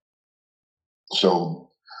baseball.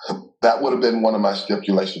 So that would have been one of my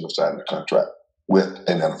stipulations of signing the contract with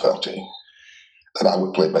an NFL team, that I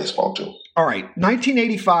would play baseball too. All right.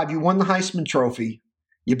 1985, you won the Heisman Trophy.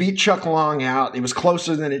 You beat Chuck Long out. It was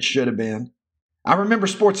closer than it should have been. I remember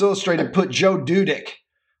Sports Illustrated put Joe Dudek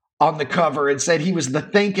on the cover and said he was the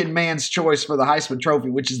thinking man's choice for the Heisman Trophy,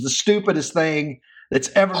 which is the stupidest thing that's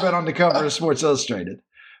ever been on the cover of Sports Illustrated,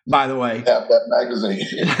 by the way. Have that magazine.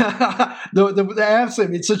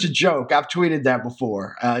 It's such a joke. I've tweeted that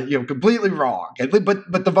before. Completely wrong.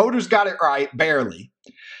 But the voters got it right, barely.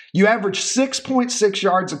 You averaged 6.6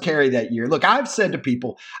 yards a carry that year. Look, I've said to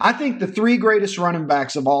people, I think the three greatest running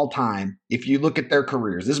backs of all time, if you look at their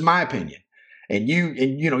careers, this is my opinion. And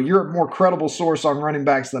you're a more credible source on running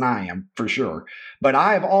backs than I am, for sure. But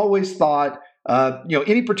I have always thought,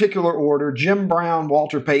 any particular order, Jim Brown,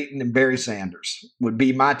 Walter Payton, and Barry Sanders would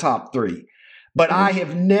be my top three. But I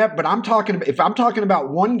have never. But if I'm talking about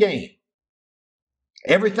one game,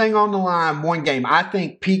 everything on the line, one game, I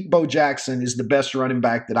think peak Bo Jackson is the best running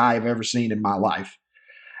back that I have ever seen in my life.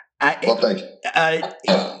 Thank you.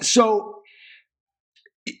 So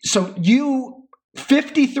you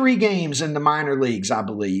 53 games in the minor leagues, I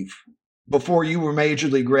believe, before you were major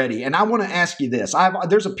league ready. And I want to ask you this.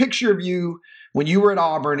 There's a picture of you when you were at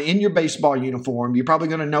Auburn in your baseball uniform. You're probably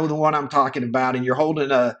going to know the one I'm talking about. And you're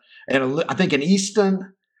holding I think an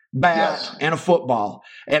Easton bat and a football.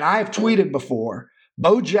 And I have tweeted before,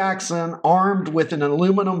 Bo Jackson armed with an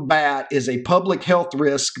aluminum bat is a public health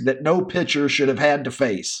risk that no pitcher should have had to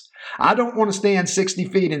face. I don't want to stand 60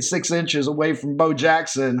 feet and 6 inches away from Bo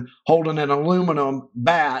Jackson holding an aluminum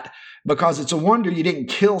bat because it's a wonder you didn't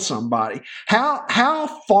kill somebody. How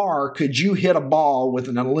far could you hit a ball with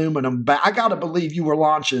an aluminum bat? I got to believe you were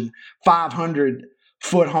launching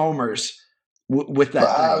 500-foot homers with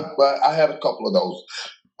that thing. I had a couple of those.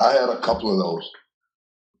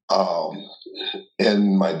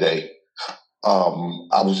 In my day.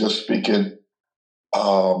 I was just speaking.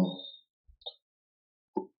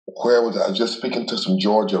 Where was I? I was just speaking to some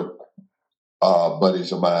Georgia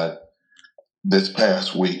buddies of mine this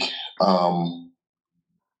past week. I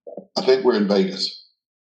think we're in Vegas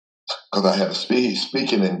because I had a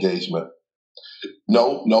speaking engagement.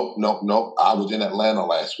 No. I was in Atlanta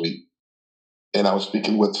last week, and I was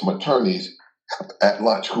speaking with some attorneys at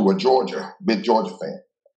lunch who were big Georgia fan.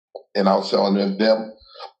 And I was telling them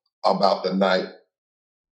about the night,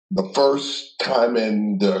 the first time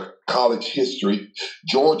in the college history,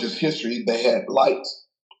 Georgia's history, they had lights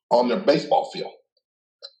on their baseball field.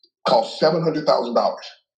 Cost $700,000.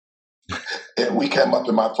 And we came up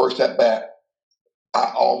to my first at bat.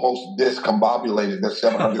 I almost discombobulated the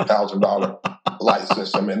 $700,000 light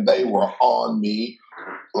system, and they were on me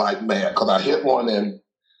like mad because I hit one in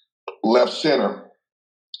left center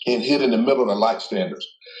and hit in the middle of the light standards.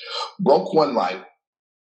 Broke one light,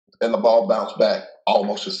 and the ball bounced back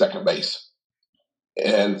almost to second base.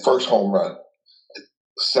 And first home run.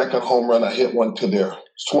 Second home run, I hit one to their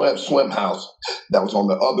swim house that was on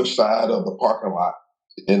the other side of the parking lot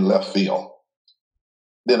in left field.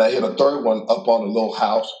 Then I hit a third one up on a little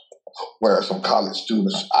house where some college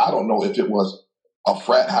students, I don't know if it was a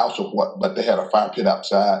frat house or what, but they had a fire pit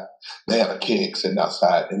outside. They had a keg sitting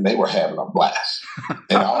outside, and they were having a blast.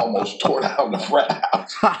 And I almost tore down the frat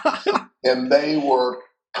house. And they were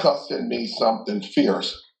cussing me something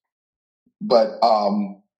fierce. But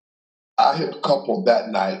I hit a couple that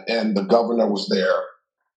night, and the governor was there.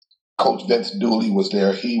 Coach Vince Dooley was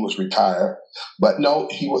there. He was retired. But no,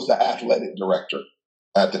 he was the athletic director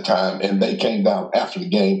at the time, and they came down after the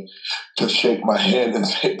game to shake my hand and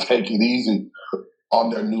say, take it easy on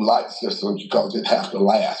their new light systems because it has to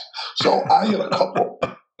last. So I hit a couple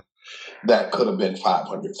that could have been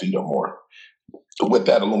 500 feet or more with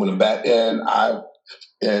that aluminum bat. And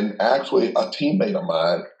actually a teammate of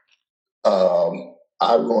mine,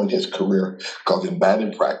 I ruined his career because in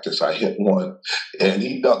batting practice, I hit one and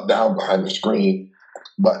he ducked down behind the screen,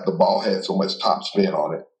 but the ball had so much top spin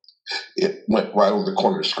on it. It went right over the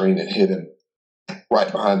corner of the screen and hit him right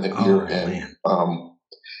behind the ear.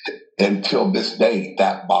 And until this day,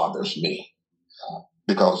 that bothers me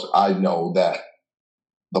because I know that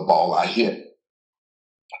the ball I hit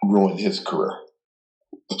ruined his career.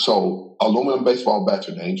 So aluminum baseball bats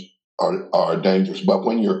are dangerous. But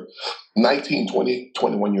when you're 19, 20,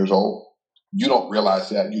 21 years old, you don't realize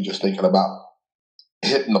that. You're just thinking about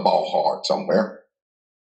hitting the ball hard somewhere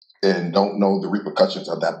and don't know the repercussions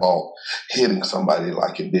of that ball hitting somebody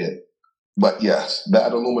like it did. But yes,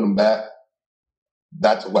 that aluminum bat,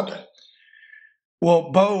 that's a weapon.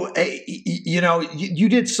 Well, Bo, you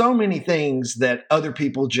did so many things that other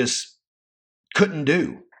people just couldn't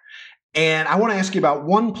do. And I want to ask you about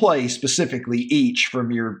one play specifically, each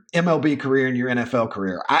from your MLB career and your NFL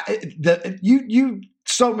career. You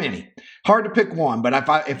so many, hard to pick one. But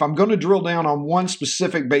if I'm going to drill down on one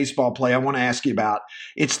specific baseball play, I want to ask you about.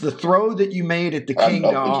 It's the throw that you made at the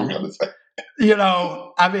Kingdom. I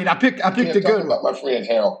picked a good one. About my friend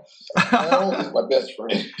Harold. Harold is my best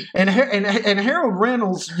friend. And Harold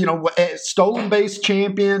Reynolds, stolen base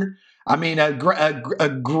champion. I mean, a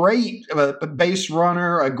great base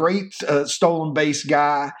runner, a great stolen base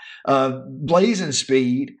guy, blazing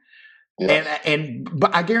speed. Yes.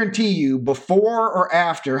 But I guarantee you, before or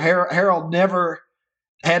after, Harold never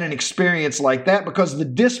had an experience like that, because the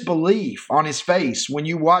disbelief on his face when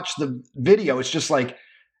you watch the video, it's just like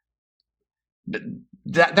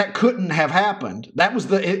that couldn't have happened. That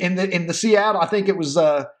was in the Seattle. I think it was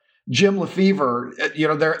Jim Lefevre.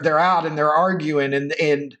 They're out and they're arguing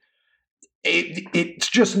and it's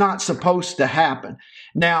just not supposed to happen.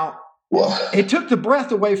 Now, it took the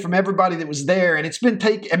breath away from everybody that was there, and it's been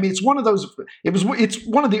taken. I mean, it's one of those. It's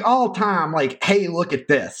one of the all-time hey, look at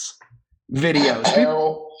this videos.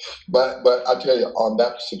 Harold, but I tell you, on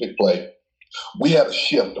that specific play, we had a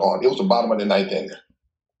shift on. It was the bottom of the ninth inning,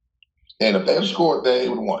 and if they had scored, they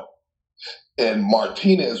would have won. And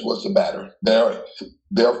Martinez was the batter. Their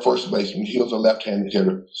first baseman. He was a left-handed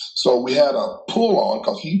hitter, so we had a pull on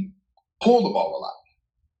because he pulled the ball a lot.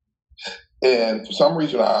 And for some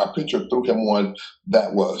reason, our pitcher threw him one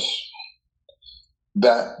that was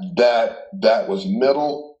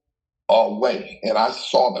middle away, and I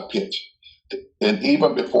saw the pitch. And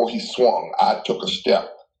even before he swung, I took a step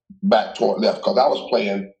back toward left because I was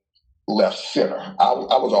playing left center. I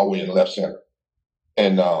was always in left center,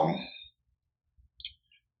 and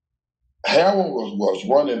Harold was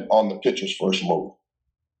running on the pitcher's first move,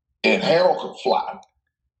 and Harold could fly.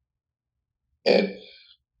 And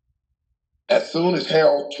as soon as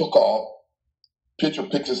Harold took off, pitcher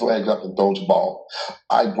picks his legs up and throws the ball.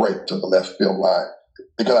 I break to the left field line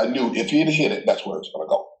because I knew if he'd hit it, that's where it's going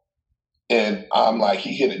to go. And I'm like,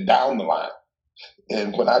 he hit it down the line.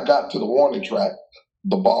 And when I got to the warning track,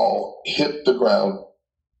 the ball hit the ground,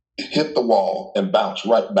 hit the wall, and bounced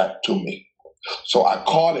right back to me. So I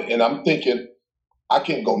caught it, and I'm thinking, I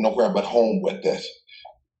can't go nowhere but home with this.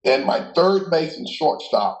 And my third base and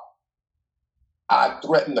shortstop, I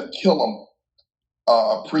threatened to kill him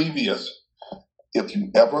previous. If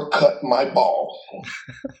you ever cut my ball,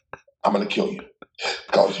 I'm going to kill you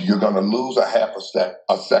because you're going to lose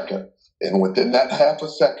a second. And within that half a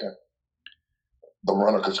second, the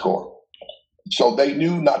runner could score. So they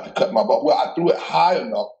knew not to cut my ball. Well, I threw it high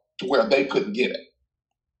enough to where they couldn't get it.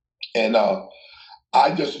 And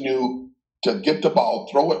I just knew to get the ball,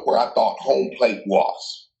 throw it where I thought home plate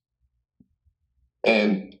was.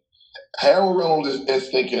 And Harold Reynolds is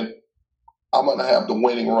thinking, I'm going to have the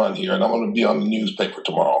winning run here, and I'm going to be on the newspaper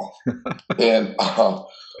tomorrow. And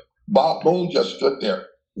Bob Boone just stood there,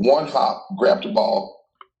 one hop, grabbed the ball,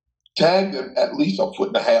 tagged him at least a foot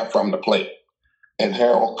and a half from the plate. And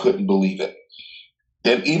Harold couldn't believe it.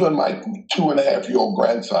 And even my 2.5-year-old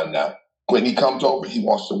grandson now, when he comes over, he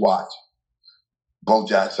wants to watch Bo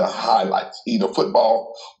Jackson highlights, either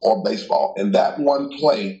football or baseball. And that one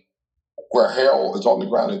play where Harold is on the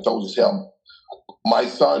ground and throws his helmet, my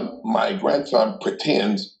grandson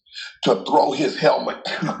pretends to throw his helmet.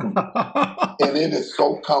 And it is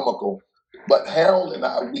so comical. But Harold and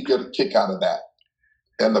I, we get a kick out of that.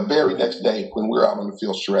 And the very next day, when we're out on the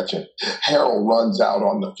field stretching, Harold runs out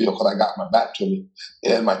on the field because I got my back to me.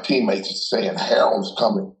 And my teammates are saying, Harold's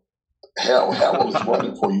coming. Harold is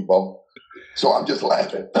running for you, Bo. So I'm just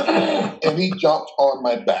laughing. And he jumps on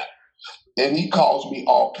my back. And he calls me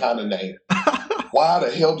all kind of names. Why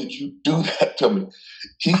the hell did you do that to me?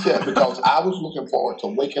 He said, because I was looking forward to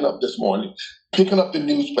waking up this morning, picking up the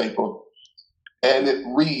newspaper, and it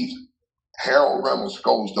reads, Harold Reynolds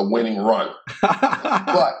scores the winning run.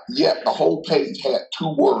 But yet the whole page had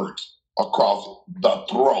 2 words across it, the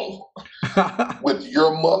throw, with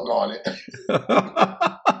your mug on it.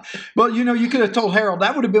 Well, you could have told Harold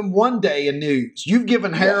that would have been one day in news. You've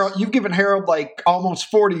given Harold like almost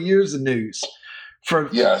 40 years of news from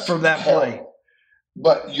that play.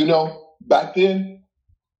 But back then,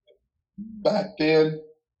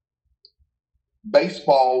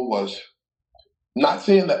 baseball was, not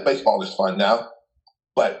saying that baseball is fun now,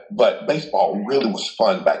 but baseball really was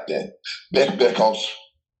fun back then. Because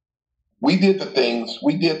we did the things,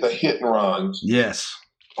 we did the hit and runs. Yes.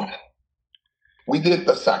 We did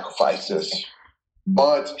the sacrifices,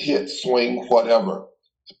 bunts, hit, swing, whatever.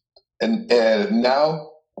 And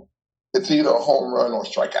now it's either a home run or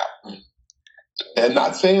strikeout. And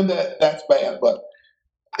not saying that that's bad, but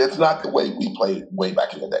It's not the way we played way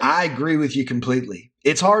back in the day. I agree with you completely.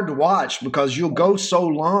 It's hard to watch because you'll go so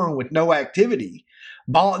long with no activity.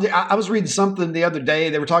 I was reading something the other day.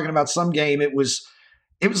 They were talking about some game. It was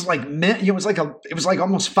like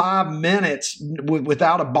almost 5 minutes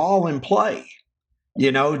without a ball in play.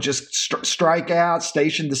 Just strike out,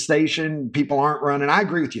 station to station. People aren't running. I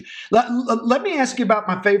agree with you. Let me ask you about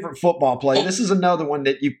my favorite football play. This is another one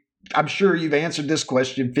that I'm sure you've answered this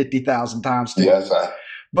question 50,000 times too. Yes,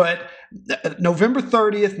 But November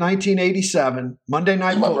 30th, 1987, Monday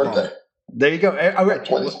Night Football. Birthday. There you go.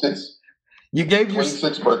 26. You gave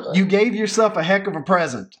 26th birthday. You gave yourself a heck of a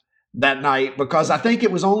present that night because I think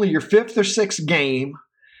it was only your 5th or 6th game.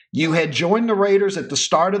 You had joined the Raiders at the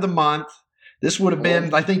start of the month. This would have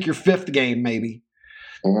been, I think, your 5th game maybe.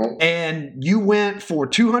 Mm-hmm. And you went for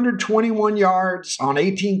 221 yards on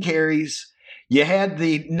 18 carries. You had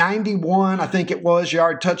the 91, I think it was,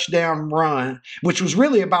 yard touchdown run, which was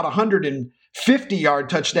really about 150-yard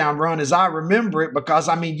touchdown run as I remember it because,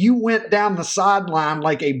 you went down the sideline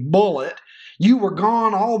like a bullet. You were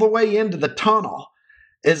gone all the way into the tunnel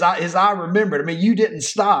as I remembered. You didn't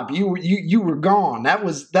stop. You were gone. That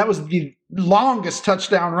was the longest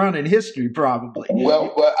touchdown run in history probably.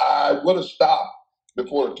 Well, but I would have stopped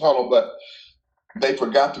before the tunnel, but they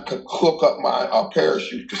forgot to hook up my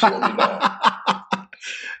parachute to slow me down.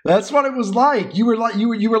 That's what it was like. You were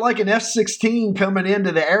like an F-16 coming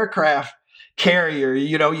into the aircraft carrier.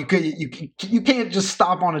 You can't just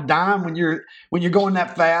stop on a dime when you're going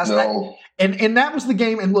that fast. No. And that was the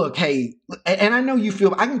game. And look, hey, and I know you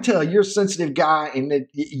feel. I can tell you're a sensitive guy, and that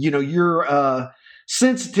you're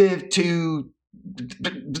sensitive to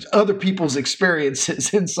other people's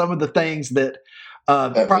experiences and some of the things that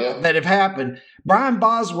that have happened. Brian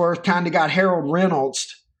Bosworth kind of got Harold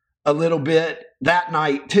Reynolds a little bit that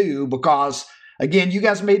night too, because again, you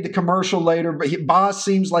guys made the commercial later, but Boz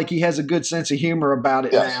seems like he has a good sense of humor about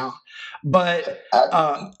it now. But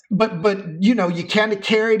you kind of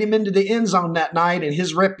carried him into the end zone that night, and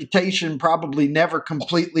his reputation probably never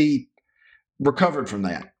completely recovered from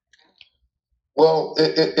that. Well,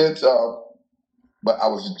 it's but I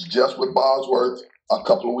was just with Bosworth a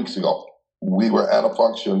couple of weeks ago. We were at a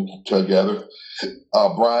function together.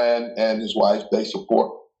 Brian and his wife, they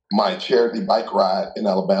support my charity bike ride in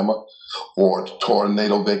Alabama for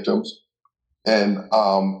tornado victims. And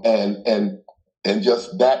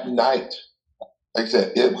just that night, like I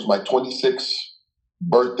said, it was my 26th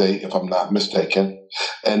birthday, if I'm not mistaken.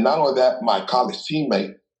 And not only that, my college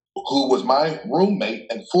teammate, who was my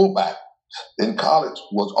roommate and fullback in college,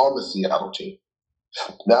 was on the Seattle team.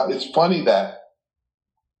 Now, it's funny that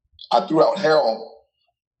I threw out Harold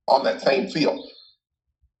on that same field.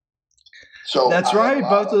 So that's right.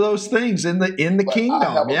 Both of those things in the Kingdom. I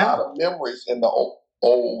have a lot of memories in the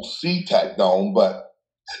old SeaTac Dome, but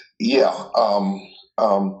yeah,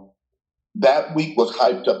 that week was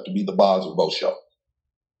hyped up to be the Boz and Bo show,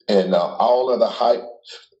 and all of the hype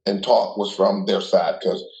and talk was from their side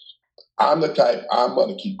because I'm the type, I'm going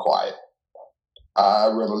to keep quiet. I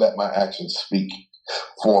really let my actions speak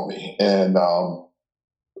for me, and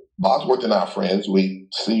Bosworth and I are friends. We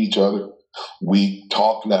see each other. We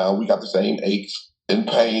talk now. We got the same aches and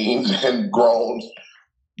pains and groans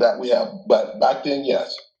that we have. But back then,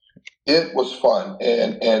 yes, it was fun,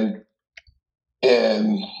 and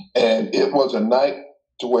it was a night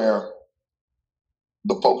to where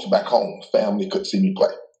the folks back home, family, could see me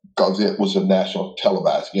play because it was a national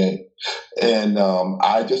televised game, and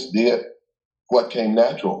I just did what came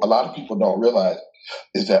natural. A lot of people don't realize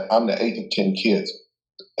is that I'm the 8th of 10 kids,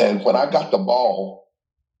 and when I got the ball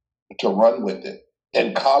to run with it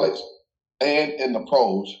in college and in the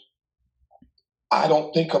pros, I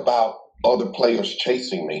don't think about other players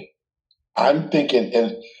chasing me. I'm thinking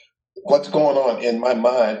in what's going on in my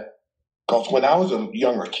mind, because when I was a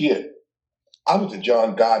younger kid, I was the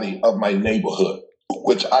John Gotti of my neighborhood,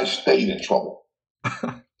 which I stayed in trouble.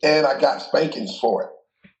 And I got spankings for it.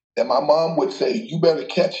 And my mom would say, "You better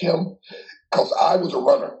catch him," because I was a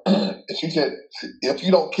runner. And she said, "If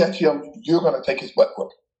you don't catch him, you're going to take his butt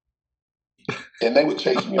whipping." And they would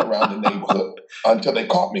chase me around the neighborhood until they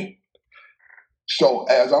caught me. So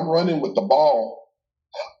as I'm running with the ball,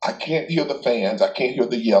 I can't hear the fans. I can't hear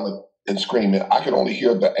the yelling and screaming. I can only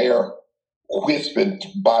hear the air whispering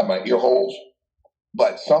by my ear holes.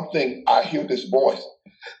 But I hear this voice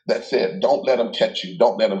that said, "Don't let him catch you.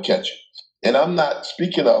 Don't let him catch you." And I'm not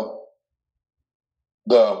speaking of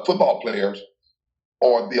the football players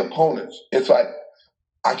or the opponents. It's like,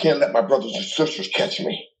 I can't let my brothers and sisters catch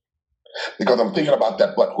me, because I'm thinking about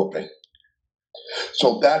that butt whooping.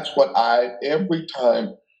 So that's what every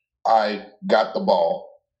time I got the ball,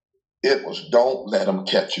 It was don't let them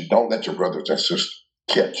catch you. Don't let your brothers and sisters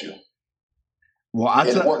catch you. Well,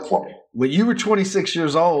 it worked for me. When you were 26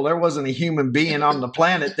 years old, there wasn't a human being on the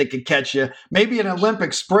planet that could catch you. Maybe an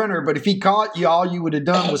Olympic sprinter, but if he caught you, all you would have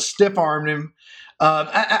done was stiff-armed him.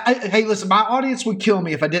 Hey, listen, my audience would kill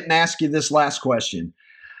me if I didn't ask you this last question.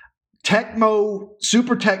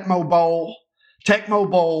 Super Tecmo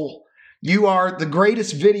Bowl, you are the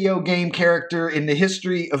greatest video game character in the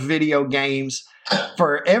history of video games.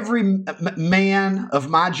 For every man of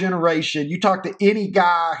my generation, you talk to any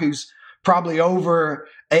guy who's probably over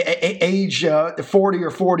age 40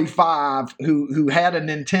 or 45 who had a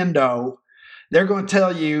Nintendo, they're going to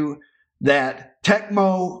tell you that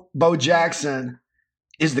Tecmo Bo Jackson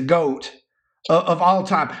is the GOAT of all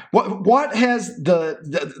time. What has the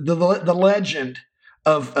legend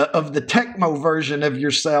of the Tecmo version of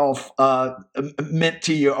yourself meant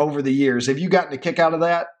to you over the years? Have you gotten a kick out of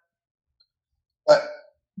that?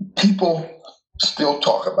 People still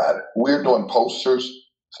talk about it. We're doing posters,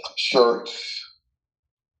 shirts,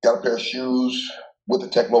 got a pair of shoes with the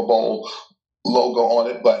Tecmo Bowl logo on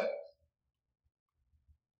it, but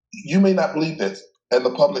you may not believe this, and the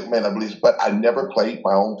public may not believe this, but I never played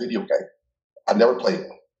my own video game. I never played it.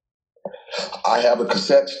 I have a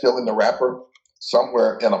cassette still in the wrapper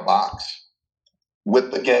somewhere in a box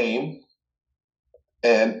with the game,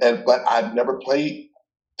 but I've never played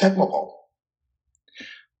Tecmo Bowl.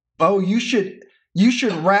 Bo, you should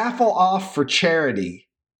raffle off for charity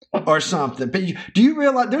or something. But do you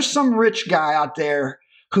realize there's some rich guy out there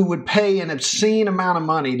who would pay an obscene amount of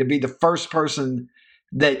money to be the first person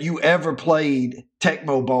that you ever played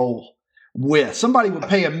Tecmo Bowl with? Somebody would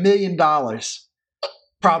pay $1 million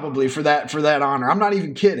probably for that honor. I'm not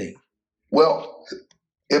even kidding. Well,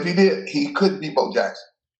 if he did, he couldn't be Bo Jackson.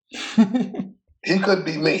 He couldn't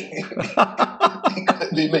be me. He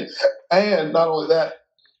couldn't be me. And not only that,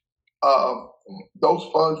 those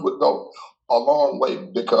funds would go a long way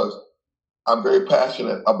because I'm very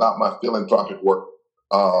passionate about my philanthropic work.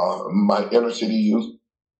 My inner city youth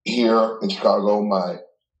here in Chicago, my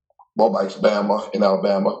Mobiles Bama in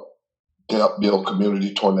Alabama, to help build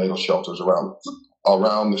community tornado shelters around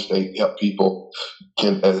the state, help people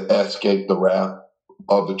can escape the wrath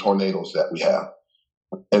of the tornadoes that we have,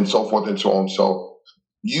 and so forth and so on. So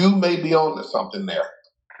you may be on to something there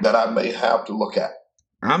that I may have to look at.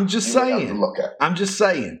 I'm just saying.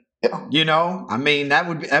 Yeah. You know, I mean, that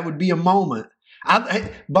would be a moment.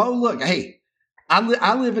 Bo, look, hey,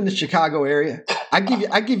 I live in the Chicago area. I give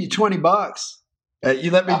you $20.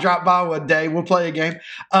 You let me drop by one day. We'll play a game.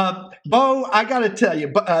 Bo, I got to tell you,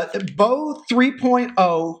 Bo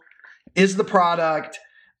 3.0 is the product.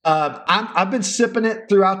 I've been sipping it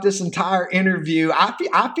throughout this entire interview.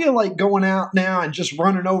 I feel like going out now and just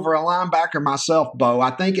running over a linebacker myself, Bo.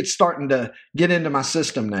 I think it's starting to get into my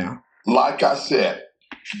system now. Like I said,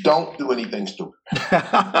 don't do anything stupid.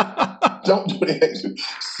 Don't do anything stupid.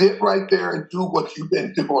 Sit right there and do what you've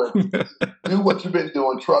been doing. Do what you've been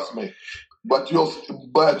doing. Trust me. But you'll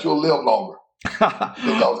live longer.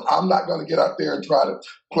 Because I'm not going to get out there and try to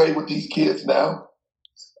play with these kids now.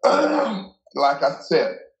 Like I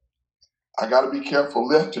said, I got to be careful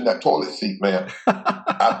lifting that toilet seat, man.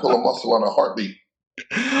 I pull a muscle on a heartbeat.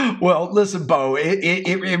 Well, listen, Bo,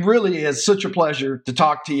 it really is such a pleasure to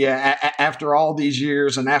talk to you after all these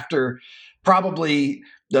years and after probably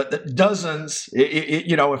the dozens,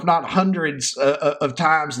 if not hundreds of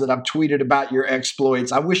times that I've tweeted about your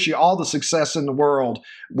exploits. I wish you all the success in the world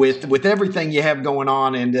with everything you have going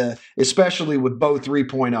on, and especially with Bo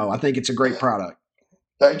 3.0. I think it's a great product.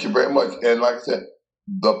 Thank you very much. And like I said,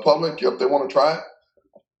 the public, if they want to try it,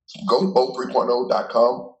 go to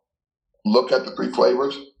bo3.0.com. Look at the 3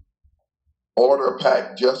 flavors. Order a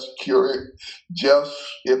pack just if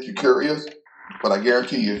you're curious. But I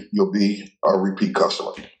guarantee you'll be a repeat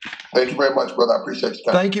customer. Thank you very much, brother. I appreciate your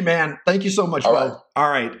time. Thank you, man. Thank you so much, Bo. Right. All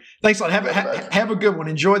right. Thanks a lot. Have a good one.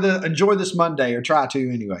 Enjoy this Monday, or try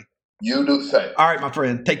to anyway. You do the same. All right, my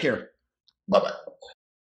friend. Take care. Bye-bye.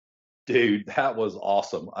 Dude, that was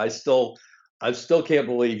awesome. I still can't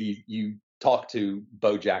believe you talked to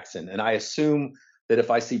Bo Jackson. And I assume that if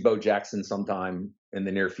I see Bo Jackson sometime in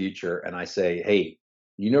the near future and I say, hey,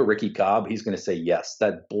 you know Ricky Cobb, he's going to say yes.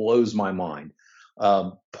 That blows my mind.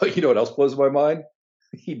 But you know what else blows my mind?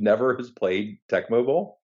 He never has played Tecmo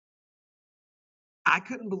Bowl. I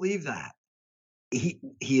couldn't believe that. He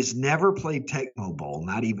has never played Tecmo Bowl,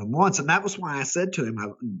 not even once. And that was why I said to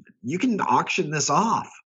him, you can auction this off.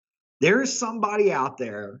 There is somebody out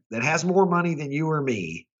there that has more money than you or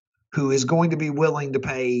me who is going to be willing to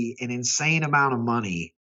pay an insane amount of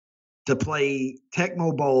money to play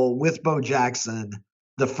Tecmo Bowl with Bo Jackson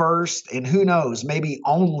the first and who knows, maybe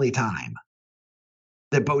only time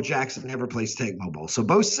that Bo Jackson ever plays Tecmo Bowl. So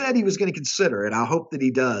Bo said he was going to consider it. I hope that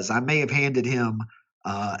he does. I may have handed him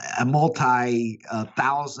a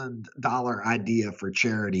multi-$1,000 idea for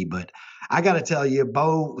charity, but I got to tell you,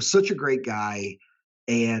 Bo was such a great guy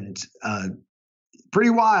and pretty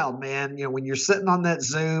wild, man. You know, when you're sitting on that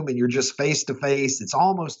Zoom and you're just face to face, it's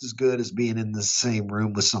almost as good as being in the same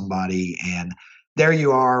room with somebody. And there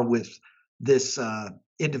you are with this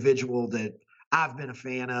individual that I've been a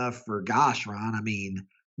fan of for, gosh, Ron, I mean,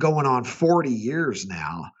 going on 40 years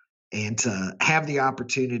now. And to have the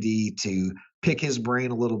opportunity to pick his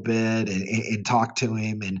brain a little bit and talk to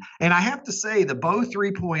him. And I have to say, the Bo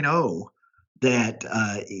 3.0 that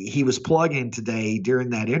he was plugging today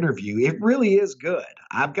during that interview, it really is good.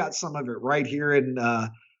 I've got some of it right here in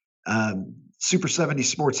Super 70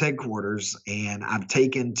 Sports headquarters, and I've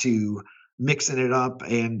taken to mixing it up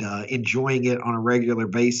and enjoying it on a regular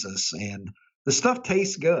basis. And the stuff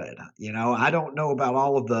tastes good. You know, I don't know about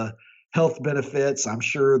all of the health benefits. I'm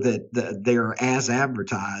sure that they're as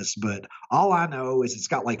advertised, but all I know is it's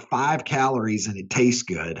got like 5 calories and it tastes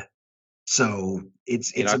good. So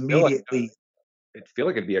it's immediately. I feel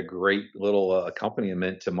like it'd be a great little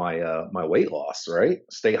accompaniment to my my weight loss, right?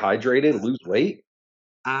 Stay hydrated, lose weight.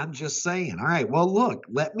 I'm just saying. All right. Well, look,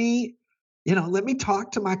 let me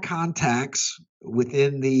talk to my contacts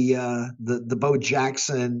within the Bo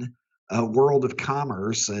Jackson world of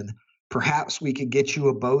commerce, and perhaps we could get you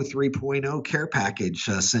a Bo 3.0 care package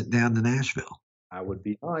sent down to Nashville. That would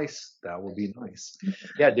be nice. That would be nice.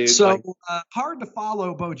 Yeah, dude. So hard to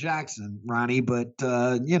follow Bo Jackson, Ronnie, but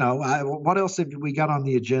what else have we got on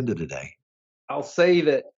the agenda today? I'll say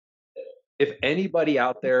that if anybody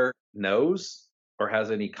out there knows or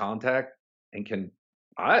has any contact and can,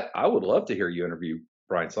 I would love to hear you interview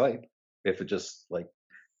Brian Sipe if we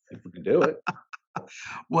can do it.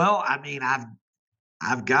 Well, I mean,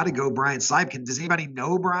 I've got to go Brian Sipe. Does anybody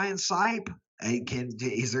know Brian Sipe?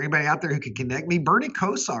 Is there anybody out there who can connect me? Bernie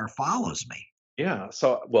Kosar follows me. Yeah.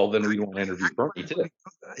 So, well, then we want to interview Bernie too.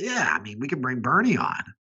 Yeah. I mean, we can bring Bernie on.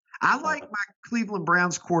 I like my Cleveland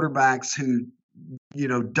Browns quarterbacks who,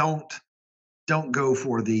 don't go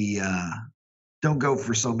for don't go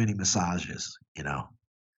for so many massages,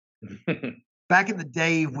 Back in the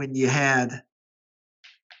day when you had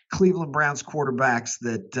Cleveland Browns quarterbacks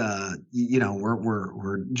that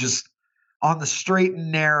were just on the straight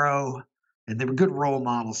and narrow, and they were good role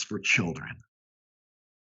models for children.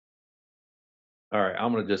 All right,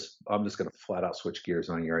 I'm just gonna flat out switch gears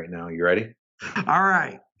on you right now. You ready? All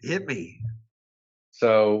right, hit me.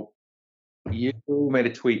 So you made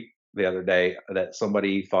a tweet the other day that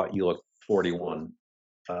somebody thought you looked 41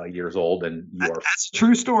 years old, and you are. That's a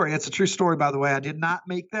true story. That's a true story, by the way. I did not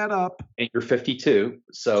make that up. And you're 52.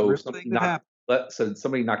 So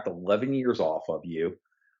somebody knocked 11 years off of you.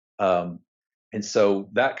 And so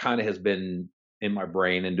that kind of has been in my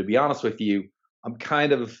brain. And to be honest with you, I'm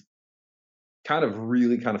kind of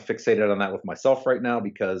really fixated on that with myself right now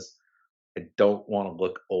because I don't want to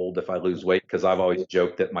look old if I lose weight, because I've always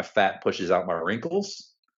joked that my fat pushes out my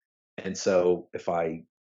wrinkles. And so if I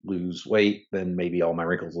lose weight, then maybe all my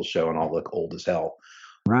wrinkles will show and I'll look old as hell.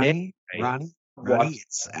 Ronnie,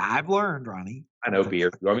 I've learned, Ronnie. I know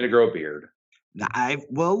beard. You want me to grow a beard?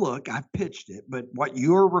 Look, I've pitched it, but what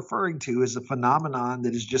you're referring to is a phenomenon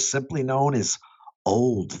that is just simply known as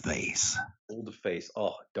old face. Old face.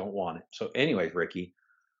 Oh, don't want it. So anyways, Ricky,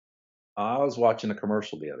 I was watching a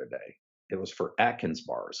commercial the other day. It was for Atkins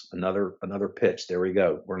bars. Another pitch. There we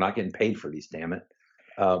go. We're not getting paid for these, damn it.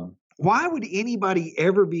 Why would anybody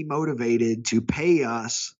ever be motivated to pay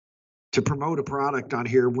us to promote a product on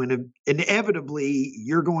here when inevitably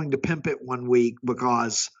you're going to pimp it one week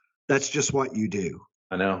because that's just what you do?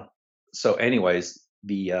 I know. So anyways,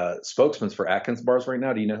 the spokesman for Atkins bars right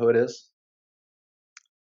now, do you know who it is?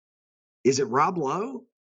 Is it Rob Lowe?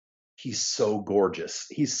 He's so gorgeous.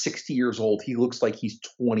 He's 60 years old. He looks like he's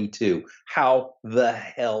 22. How the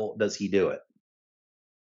hell does he do it?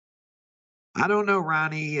 I don't know,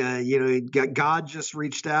 Ronnie. God just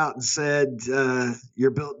reached out and said,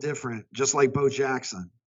 you're built different, just like Bo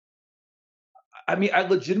Jackson. I mean, I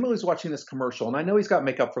legitimately was watching this commercial, and I know he's got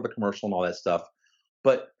makeup for the commercial and all that stuff,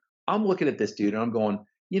 but I'm looking at this dude and I'm going,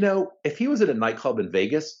 if he was at a nightclub in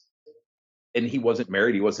Vegas and he wasn't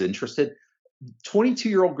married, he wasn't interested,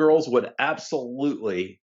 22-year-old girls would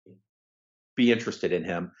absolutely be interested in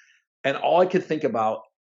him. And all I could think about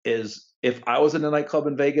is if I was in a nightclub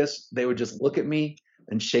in Vegas, they would just look at me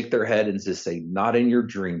and shake their head and just say, not in your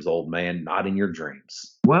dreams, old man, not in your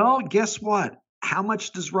dreams. Well, guess what? How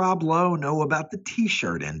much does Rob Lowe know about the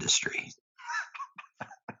T-shirt industry?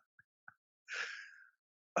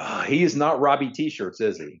 He is not Robbie T-shirts,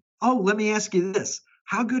 is he? Oh, let me ask you this: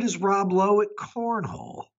 how good is Rob Lowe at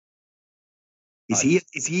cornhole? Is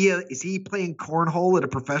he playing cornhole at a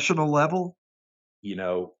professional level? You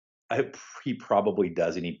know, he probably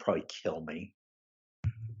does, and he'd probably kill me.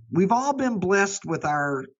 We've all been blessed with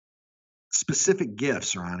our specific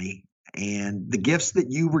gifts, Ronnie. And the gifts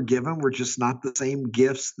that you were given were just not the same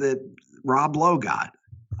gifts that Rob Lowe got.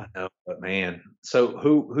 I know, but man. So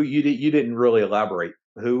who you didn't really elaborate.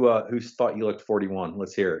 Who thought you looked 41?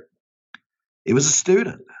 Let's hear it. It was a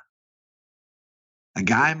student, a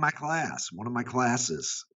guy in my class, one of my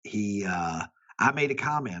classes. I made a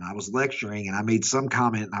comment. I was lecturing and I made some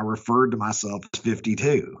comment and I referred to myself as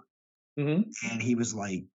 52. Mm-hmm. And he was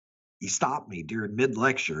like, he stopped me during mid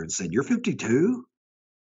lecture and said, "You're 52?"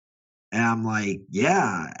 And I'm like,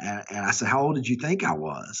 "Yeah." And I said, "How old did you think I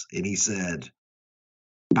was?" And he said,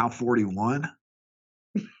 "About 41."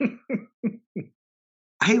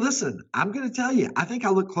 Hey, listen, I'm going to tell you, I think I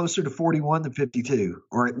look closer to 41 than 52,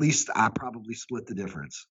 or at least I probably split the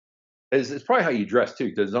difference. It's probably how you dress too.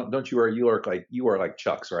 Because don't you wear like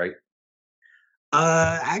Chucks, right?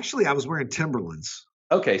 Actually, I was wearing Timberlands.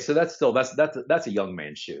 Okay, so that's a young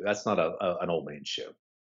man's shoe. That's not an old man's shoe.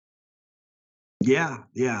 Yeah.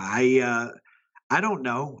 I don't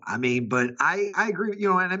know. I mean, but I agree.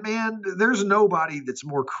 And man, there's nobody that's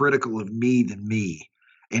more critical of me than me.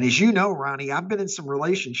 And as you know, Ronnie, I've been in some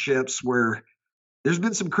relationships where there's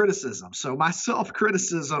been some criticism. So my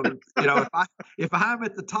self-criticism, if I'm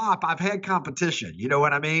at the top, I've had competition. You know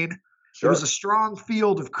what I mean? Sure. There was a strong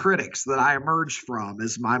field of critics that I emerged from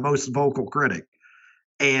as my most vocal critic.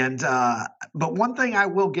 And but one thing I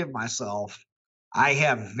will give myself, I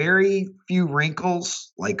have very few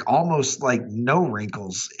wrinkles, like almost like no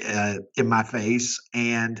wrinkles in my face.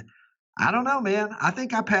 And I don't know, man. I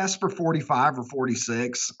think I passed for 45 or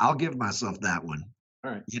 46. I'll give myself that one.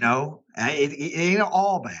 All right. It ain't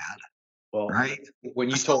all bad. Well, right? When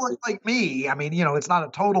you I still told look like me. I mean, it's not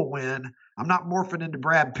a total win. I'm not morphing into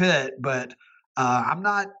Brad Pitt, but I'm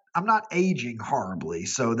not aging horribly.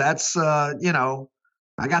 So that's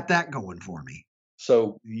I got that going for me.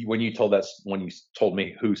 So when you told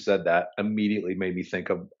me who said that, immediately made me think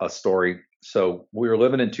of a story. So we were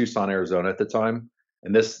living in Tucson, Arizona at the time,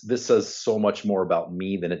 and this says so much more about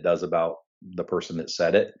me than it does about the person that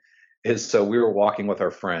said it. Is so we were walking with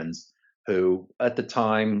our friends who at the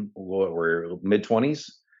time were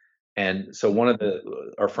mid-20s, and so one of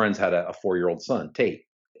our friends had a 4-year-old son, Tate,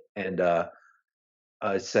 and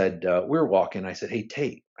I said we were walking. I said, "Hey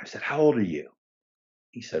Tate," I said, "How old are you?"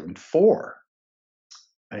 He said, "I'm 4."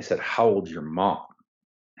 I said, "How old's your mom?"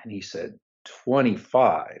 And he said,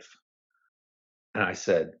 25. And I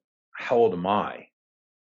said, "How old am I?"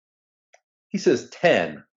 He says,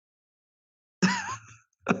 10.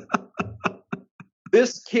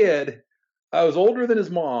 This kid, I was older than his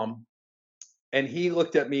mom, and he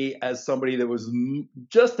looked at me as somebody that was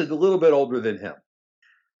just a little bit older than him.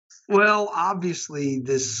 Well, obviously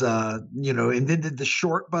this, and then did the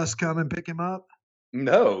short bus come and pick him up?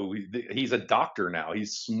 No, he's a doctor now.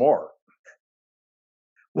 He's smart.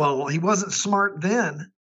 Well, he wasn't smart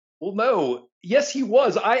then. Well, no. Yes, he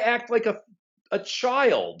was. I act like a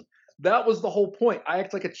child. That was the whole point. I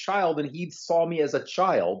act like a child, and he saw me as a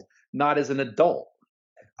child, not as an adult.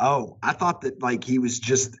 Oh, I thought that like he was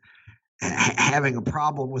just having a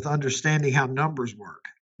problem with understanding how numbers work.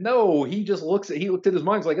 No, he looked at his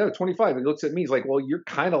mind. He's like, "Oh, 25." He looks at me. He's like, "Well, you're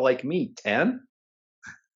kind of like me, 10."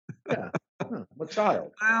 Yeah, I'm a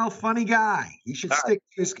child. Well, funny guy. He should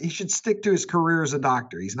stick to his career as a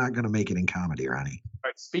doctor. He's not going to make it in comedy, Ronnie. All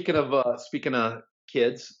right. Speaking of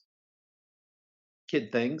kids,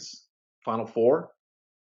 kid things. Final Four.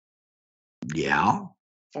 Yeah.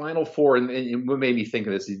 Final Four, and what made me think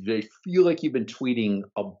of this is I feel like you've been tweeting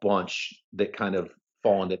a bunch that kind of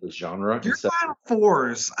fall into this genre. Your Final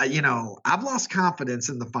Fours, I've lost confidence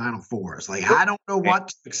in the Final Fours. Like, I don't know what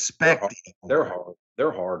to expect. They're hard.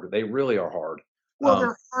 They're hard. They really are hard. Well,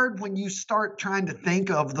 they're hard when you start trying to think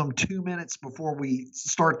of them 2 minutes before we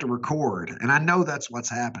start to record, and I know that's what's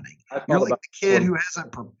happening. You're like the kid who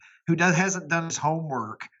hasn't done his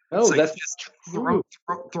homework. No, so that's just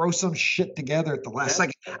throw some shit together at the last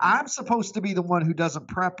second. I'm supposed to be the one who doesn't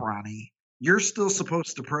prep, Ronnie. You're still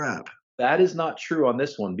supposed to prep. That is not true on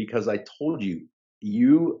this one because I told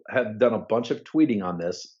you have done a bunch of tweeting on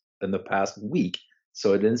this in the past week,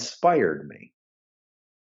 so it inspired me.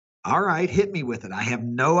 All right, hit me with it. I have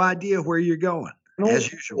no idea where you're going,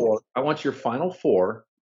 as usual. I want your Final Four,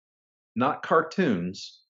 not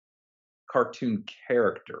cartoons, cartoon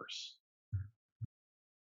characters.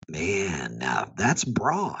 Man, now that's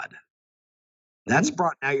broad. That's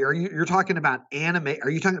brought now. You're talking about anime? Are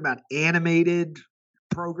you talking about animated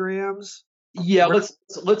programs? Yeah, let's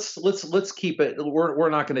keep it. We're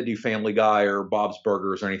not going to do Family Guy or Bob's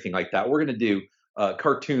Burgers or anything like that. We're going to do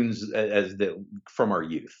cartoons as from our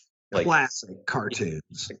youth, like classic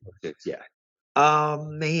cartoons. Yeah.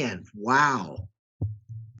 Man, wow.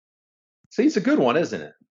 See, it's a good one, isn't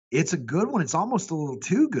it? It's a good one. It's almost a little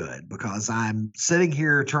too good because I'm sitting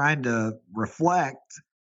here trying to reflect,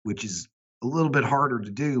 which is a little bit harder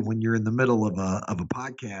to do when you're in the middle of a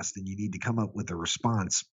podcast and you need to come up with a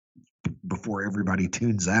response before everybody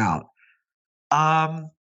tunes out.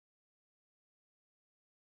 Well,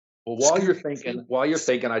 while you're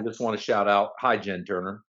thinking, I just want to shout out, hi, Jen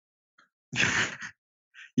Turner.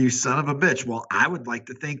 You son of a bitch. Well, I would like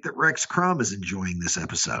to think that Rex Crumb is enjoying this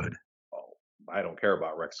episode. Oh, I don't care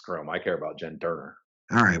about Rex Crumb. I care about Jen Turner.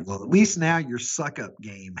 All right. Well, at least now your suck-up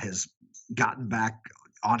game has gotten back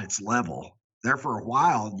on its level. There for a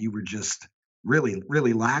while, you were just really,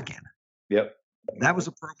 really lacking. Yep. That was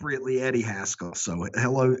appropriately Eddie Haskell. So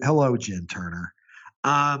hello, Jen Turner.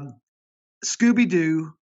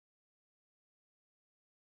 Scooby-Doo.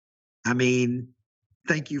 I mean,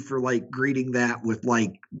 thank you for greeting that with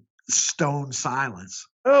stone silence.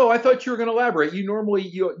 Oh, I thought you were going to elaborate. You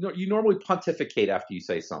normally pontificate after you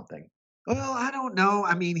say something. Well, I don't know.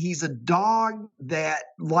 I mean, he's a dog that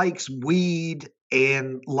likes weed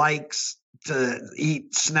and likes to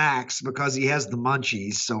eat snacks because he has the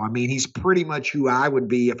munchies. So, I mean, he's pretty much who I would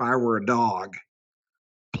be if I were a dog.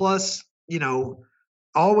 Plus,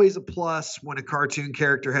 always a plus when a cartoon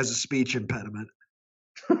character has a speech impediment.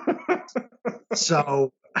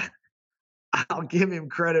 So I'll give him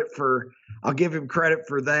credit for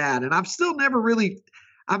that. And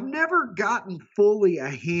I've never gotten fully a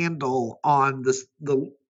handle on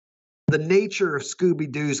the nature of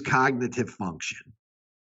Scooby-Doo's cognitive function.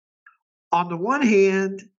 On the one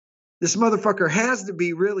hand, this motherfucker has to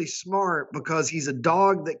be really smart because he's a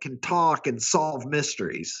dog that can talk and solve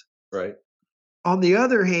mysteries. Right. On the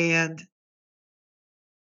other hand,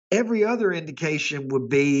 every other indication would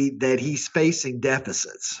be that he's facing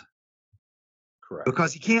deficits. Correct.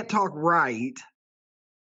 Because he can't talk right.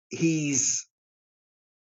 He's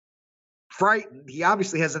frightened. He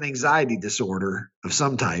obviously has an anxiety disorder of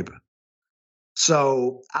some type.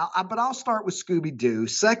 So, but I'll start with Scooby-Doo.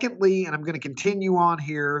 Secondly, and I'm going to continue on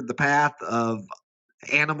here, the path of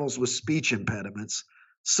animals with speech impediments,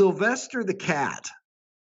 Sylvester the cat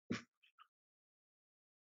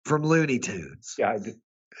from Looney Tunes. Yeah.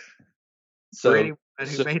 For anyone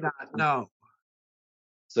who may not know.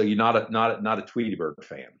 So you're not a Tweety Bird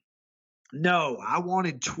fan? No, I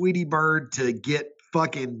wanted Tweety Bird to get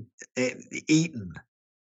fucking eaten.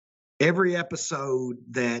 Every episode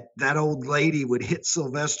that old lady would hit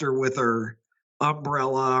Sylvester with her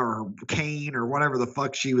umbrella or cane or whatever the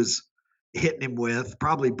fuck she was hitting him with,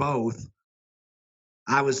 probably both,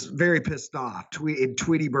 I was very pissed off.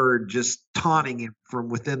 Tweety Bird just taunting him from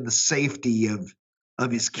within the safety of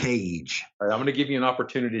his cage. All right, I'm going to give you an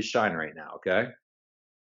opportunity to shine right now, okay?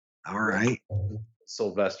 All right.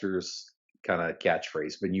 Sylvester's kind of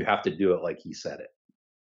catchphrase, but you have to do it like he said it.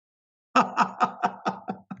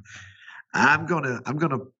 I'm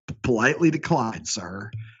gonna politely decline, sir.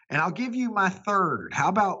 And I'll give you my third. How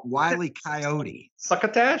about Wile E. Coyote?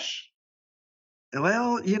 Succotash?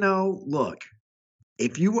 Well, look,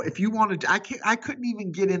 if you wanted to, I couldn't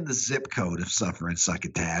even get in the zip code of Suffering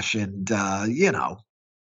Succotash, and I'm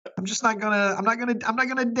not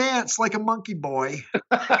gonna dance like a monkey boy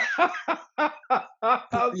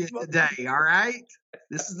today. All right,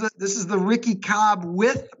 this is the Ricky Cobb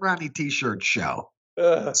with Ronnie T-shirt show.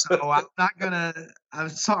 So I'm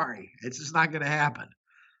sorry, it's just not gonna happen.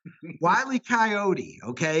 Wile E. Coyote,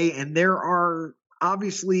 okay, and there are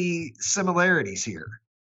obviously similarities here.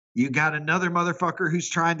 You got another motherfucker who's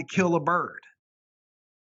trying to kill a bird.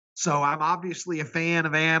 So I'm obviously a fan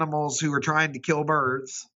of animals who are trying to kill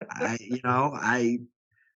birds. I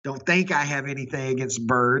don't think I have anything against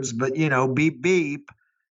birds, but beep beep.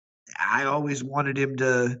 I always wanted him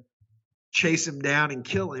to chase him down and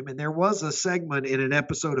kill him. And there was a segment in an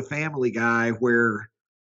episode of Family Guy where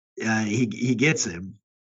he gets him,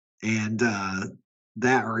 and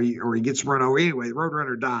or he gets run over. Anyway, the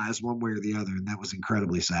Roadrunner dies one way or the other, and that was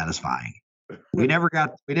incredibly satisfying. We never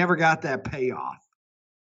got that payoff.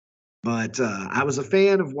 But I was a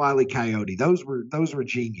fan of Wile E. Coyote. Those were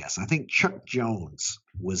genius. I think Chuck Jones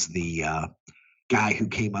was the guy who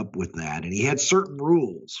came up with that, and he had certain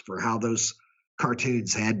rules for how those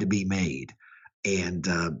cartoons had to be made, and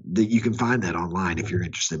you can find that online if you're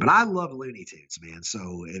interested. But I love Looney Tunes, man.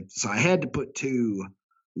 So I had to put two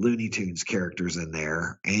Looney Tunes characters in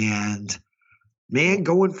there, and Man,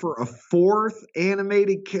 going for a fourth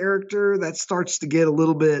animated character, that starts to get a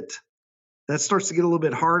little bit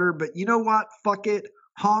harder. But you know what? Fuck it.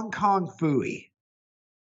 Hong Kong Phooey.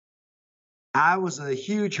 I was a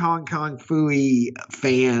huge Hong Kong Phooey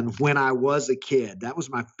fan when I was a kid. That was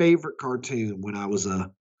my favorite cartoon when I was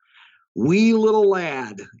a wee little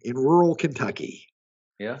lad in rural Kentucky.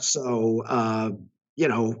 Yeah. So,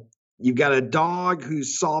 you've got a dog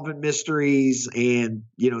who's solving mysteries and,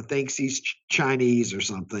 thinks he's Chinese or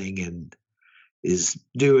something and is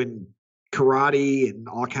doing karate and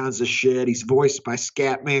all kinds of shit. He's voiced by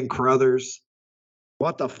Scatman Crothers.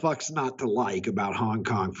 What the fuck's not to like about Hong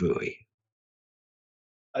Kong Phooey?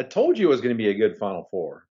 I told you it was going to be a good Final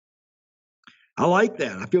Four. I like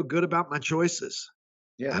that. I feel good about my choices.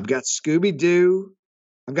 Yeah. I've got Scooby-Doo.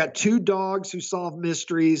 I've got two dogs who solve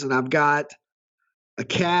mysteries, and I've got a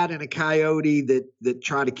cat and a coyote that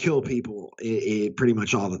try to kill people pretty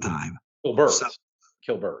much all the time. Kill birds.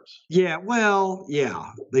 Kill birds. Yeah, well,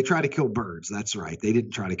 yeah. They try to kill birds. That's right. They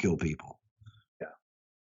didn't try to kill people. Yeah.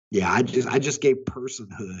 Yeah, I just gave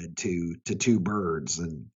personhood to two birds,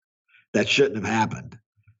 and that shouldn't have happened.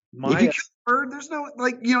 If you kill a bird, there's no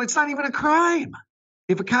it's not even a crime.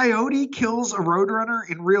 If a coyote kills a roadrunner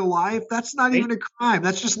in real life, that's not even a crime.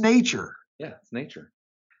 That's just nature. Yeah, it's nature.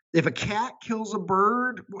 If a cat kills a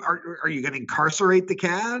bird, are you going to incarcerate the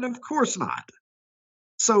cat? Of course not.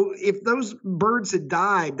 So if those birds had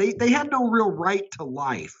died, they had no real right to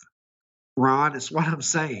life. Ron, is what I'm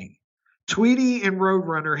saying. Tweety and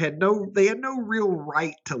Roadrunner had no real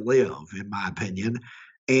right to live, in my opinion.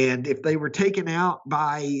 And if they were taken out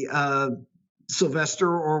by Sylvester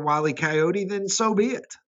or Wile E. Coyote, then so be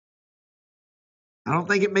it. I don't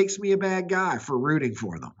think it makes me a bad guy for rooting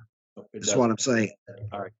for them. That's what I'm saying.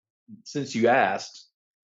 All right. Since you asked,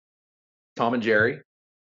 Tom and Jerry,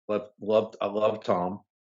 I love Tom.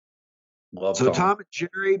 Tom and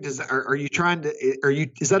Jerry, are you trying to?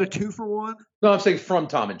 Is that a 2-for-1? No, I'm saying from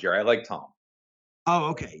Tom and Jerry. I like Tom.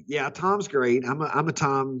 Oh, okay. Yeah, Tom's great. I'm a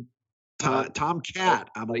Tom Cat,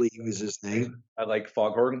 I believe is his name. I like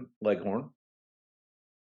Foghorn Leghorn.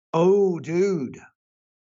 Oh, dude!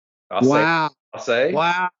 I'll say.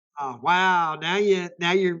 Wow! Now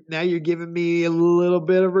you're giving me a little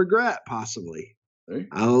bit of regret, possibly.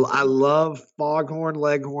 I love Foghorn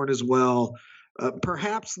Leghorn as well.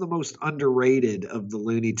 Perhaps the most underrated of the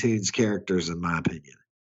Looney Tunes characters, in my opinion.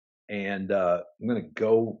 And I'm going to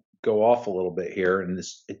go off a little bit here, and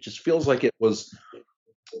it just feels like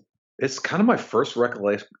it's kind of my first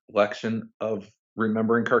recollection of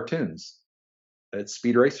remembering cartoons. It's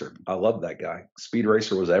Speed Racer. I love that guy. Speed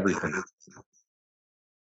Racer was everything.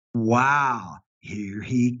 Wow. Here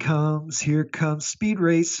comes Speed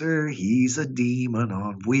Racer. He's a demon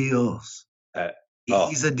on wheels.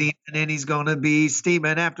 He's a demon and he's going to be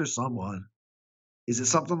steaming after someone. Is it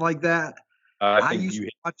something like that? I think you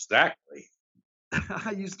hit exactly.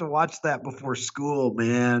 I used to watch that before school,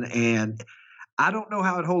 man. And I don't know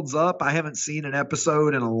how it holds up. I haven't seen an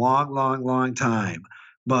episode in a long, long, long time.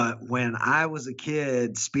 But when I was a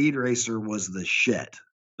kid, Speed Racer was the shit.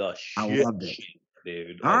 I loved it.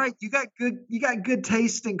 Dude. All right, you got good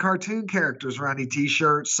taste in cartoon characters, Ronnie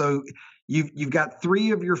T-shirt. So you've got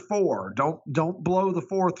 3 of your 4. Don't blow the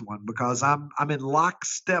 4th one because I'm in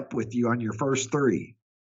lockstep with you on your first 3.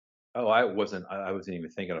 Oh, I wasn't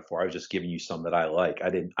even thinking of 4. I was just giving you some that I like.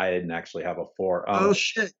 I didn't actually have a 4. Oh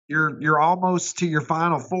shit, you're almost to your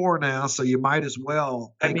final 4 now, so you might as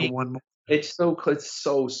well think of one more. It's so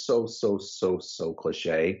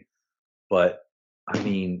cliche, but I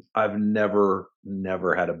mean, I've never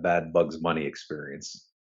had a bad Bugs Bunny experience.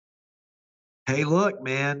 Hey, look,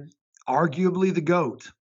 man, arguably the GOAT.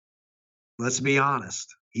 Let's be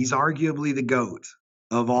honest. He's arguably the GOAT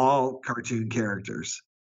of all cartoon characters.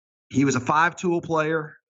 He was a 5-tool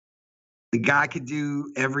player. The guy could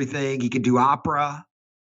do everything. He could do opera.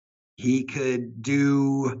 He could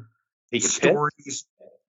do stories. Pitch.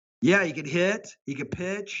 Yeah, he could hit. He could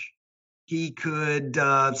pitch. He could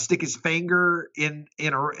stick his finger in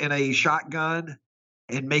a shotgun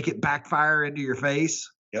and make it backfire into your face.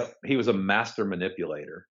 Yep, he was a master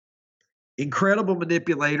manipulator. Incredible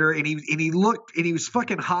manipulator, and he was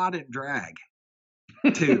fucking hot in drag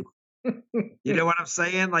too. You know what I'm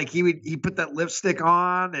saying? Like he put that lipstick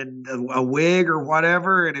on and a wig or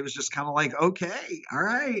whatever, and it was just kind of like, okay, all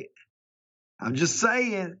right. I'm just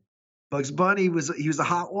saying, Bugs Bunny was a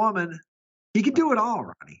hot woman. He could do it all,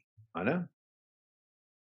 Ronnie. I know.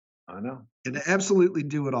 And absolutely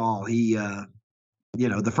do it all. He,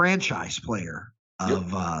 the franchise player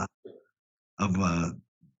of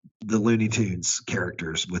the Looney Tunes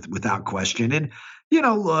characters without question. And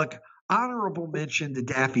look, honorable mention to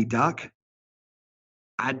Daffy Duck.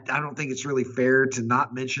 I don't think it's really fair to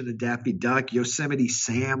not mention the Daffy Duck. Yosemite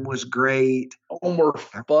Sam was great. Elmer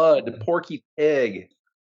Fudd, Porky Pig.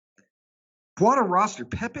 What a roster.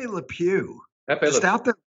 Pepe Le Pew. Pepe just Le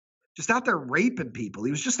out there raping people.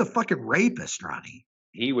 He was just a fucking rapist, Ronnie.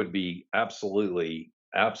 He would be absolutely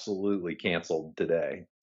canceled today.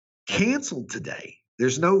 Canceled today.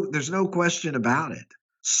 There's no question about it.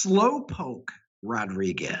 Slowpoke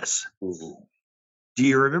Rodriguez. Ooh. Do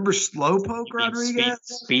you remember Slowpoke Rodriguez?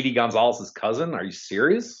 Speedy Gonzalez's cousin? Are you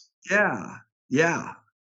serious? Yeah.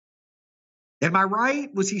 Am I right?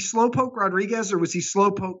 Was he Slowpoke Rodriguez or was he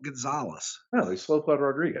Slowpoke Gonzalez? No, he's Slowpoke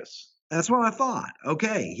Rodriguez. That's what I thought.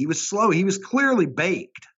 Okay. He was slow. He was clearly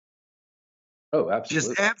baked. Oh,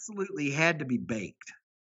 absolutely. Just absolutely had to be baked.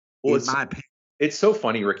 Well, in my opinion. It's so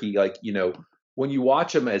funny, Ricky. Like, when you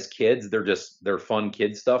watch them as kids, they're fun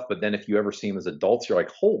kid stuff. But then if you ever see them as adults, you're like,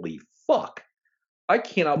 holy fuck. I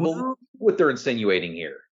cannot believe what they're insinuating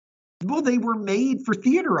here. Well, they were made for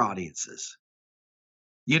theater audiences.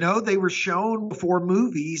 They were shown before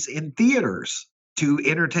movies in theaters to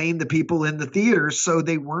entertain the people in the theaters, so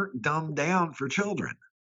they weren't dumbed down for children.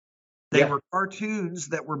 They were cartoons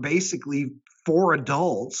that were basically for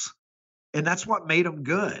adults, and that's what made them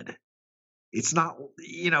good. It's not,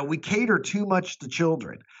 we cater too much to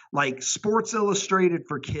children. Like Sports Illustrated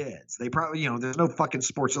for kids. They probably, there's no fucking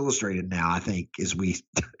Sports Illustrated now, I think, as we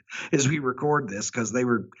record this, because they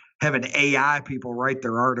were having AI people write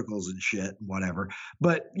their articles and shit and whatever.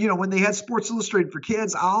 But, when they had Sports Illustrated for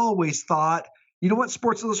kids, I always thought, you know what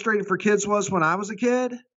Sports Illustrated for kids was when I was a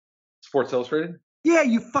kid? Sports Illustrated? Yeah,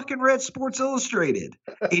 you fucking read Sports Illustrated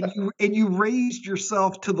and you raised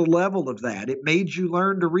yourself to the level of that. It made you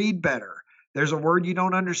learn to read better. There's a word you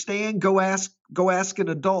don't understand. Go ask an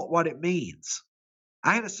adult what it means.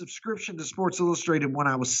 I had a subscription to Sports Illustrated when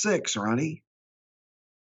I was 6, Ronnie.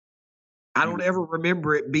 I don't ever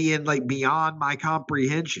remember it being like beyond my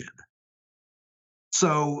comprehension.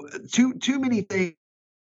 So too many things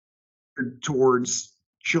towards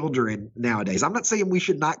children nowadays. I'm not saying we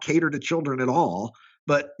should not cater to children at all,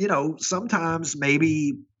 but sometimes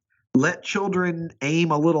maybe let children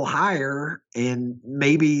aim a little higher and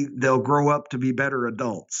maybe they'll grow up to be better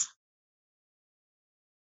adults.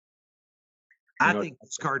 I don't think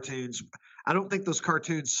those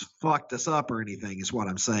cartoons fucked us up or anything is what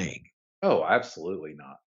I'm saying. Oh, absolutely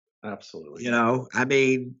not. Absolutely. I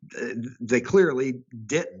mean, they clearly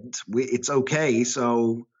didn't. It's okay.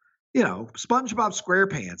 So, SpongeBob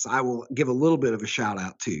SquarePants, I will give a little bit of a shout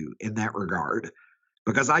out to in that regard.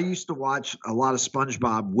 Because I used to watch a lot of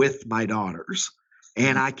SpongeBob with my daughters,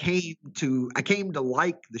 and I came to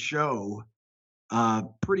like the show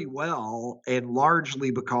pretty well, and largely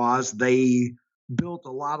because they built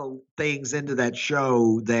a lot of things into that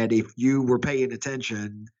show that if you were paying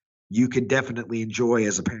attention, you could definitely enjoy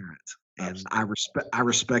as a parent, and I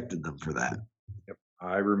respected them for that. Yep.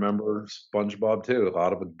 I remember SpongeBob too. A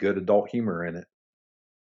lot of good adult humor in it.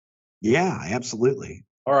 Yeah, absolutely.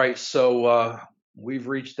 All right, so we've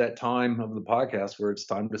reached that time of the podcast where it's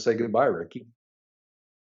time to say goodbye, Ricky.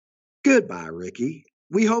 Goodbye, Ricky.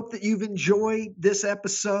 We hope that you've enjoyed this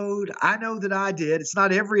episode. I know that I did. It's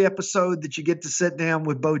not every episode that you get to sit down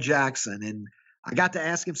with Bo Jackson, and I got to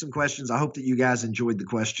ask him some questions. I hope that you guys enjoyed the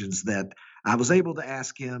questions that I was able to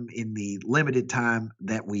ask him in the limited time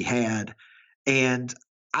that we had. And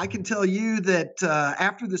I can tell you that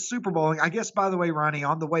after the Super Bowl, I guess, by the way, Ronnie,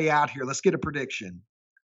 on the way out here, let's get a prediction.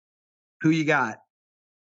 Who you got?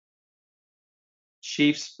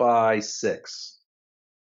 Chiefs by 6.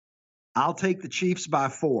 I'll take the Chiefs by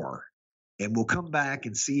 4, and we'll come back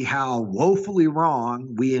and see how woefully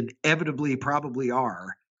wrong we inevitably probably are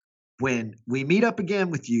when we meet up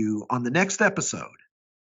again with you on the next episode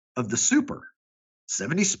of the Super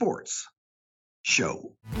 70 Sports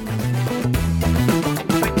Show.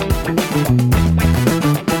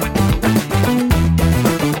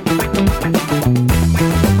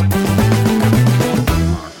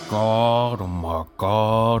 God, oh my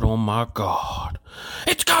God, oh my God.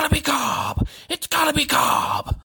 It's gotta be Cobb! It's gotta be Cobb!